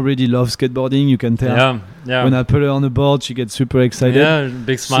really already loves skateboarding. You can tell. Yeah. When I put her on the board, she gets super excited. Yeah,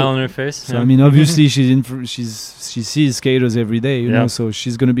 big smile on her face. So I mean, obviously, she sees skaters every day, you know, so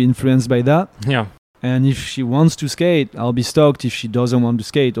she's gonna be influenced by that. Yeah. And if she wants to skate, I'll be stoked. If she doesn't want to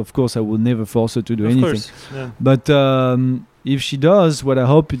skate, of course, I will never force her to do anything. Of course. Yeah. But if she does, what I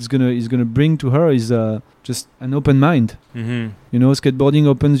hope is gonna bring to her is just an open mind. Mm-hmm. You know, skateboarding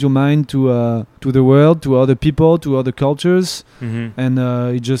opens your mind to the world, to other people, to other cultures, and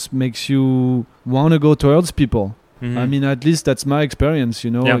it just makes you want to go towards people. I mean, at least that's my experience.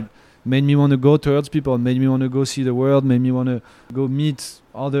 You know, it made me want to go towards people, made me want to go see the world, made me want to go meet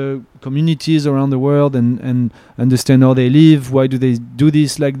other communities around the world and understand how they live. Why do they do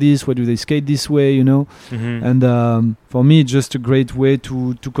this like this? Why do they skate this way? You know, and for me, it's just a great way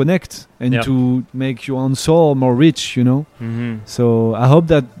to connect and to make your own soul more rich. You know, so I hope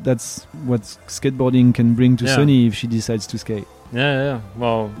that's what skateboarding can bring to Sunny if she decides to skate. Yeah.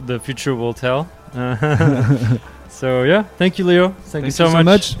 Well, the future will tell. So yeah, thank you, Leo. Thank you so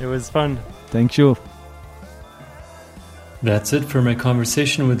much. It was fun. Thank you. That's it for my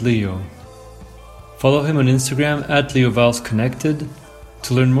conversation with Leo. Follow him on Instagram @LeoValsConnected.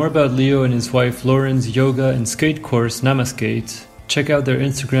 To learn more about Leo and his wife Lauren's yoga and skate course Namaskate, check out their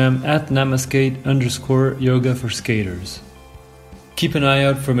Instagram @Namaskate_yoga for skaters. Keep an eye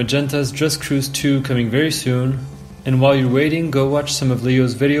out for Magenta's Just Cruise 2 coming very soon. And while you're waiting, go watch some of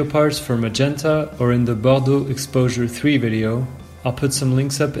Leo's video parts for Magenta or in the Bordeaux Exposure 3 video. I'll put some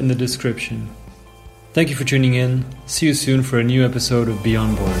links up in the description. Thank you for tuning in. See you soon for a new episode of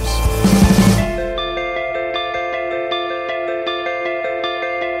Beyond Boards.